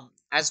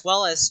 As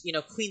well as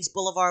Queens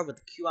Boulevard with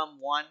the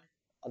QM1,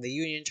 the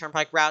Union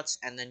Turnpike routes,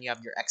 and then you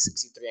have your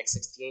X63,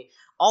 X68.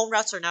 All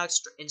routes are now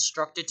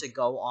instructed to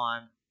go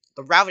on.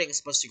 The routing is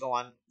supposed to go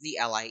on the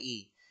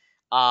LIE.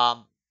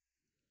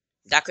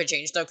 That could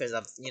change though because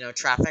of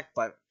traffic,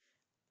 but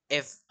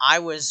if I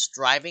was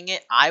driving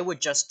it, I would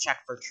just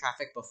check for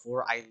traffic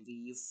before I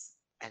leave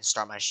and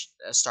start my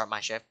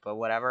shift. But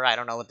whatever, I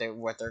don't know what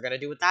they're gonna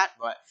do with that.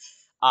 But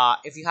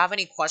if you have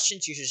any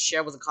questions, you should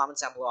share with the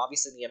comments down below.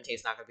 Obviously, the MTA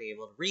is not gonna be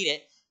able to read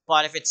it,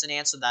 but if it's a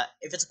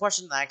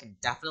question that I can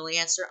definitely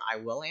answer, I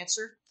will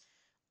answer.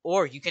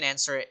 Or you can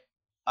answer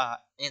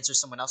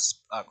someone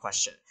else's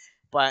question.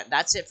 But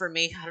that's it for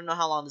me. I don't know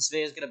how long this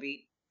video is gonna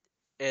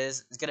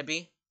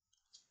be.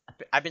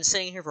 I've been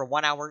sitting here for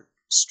 1 hour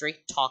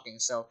straight talking,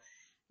 so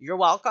you're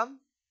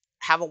welcome.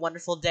 Have a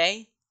wonderful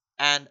day,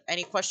 and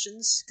any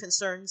questions,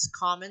 concerns,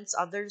 comments,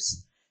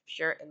 others,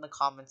 share it in the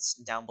comments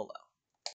down below.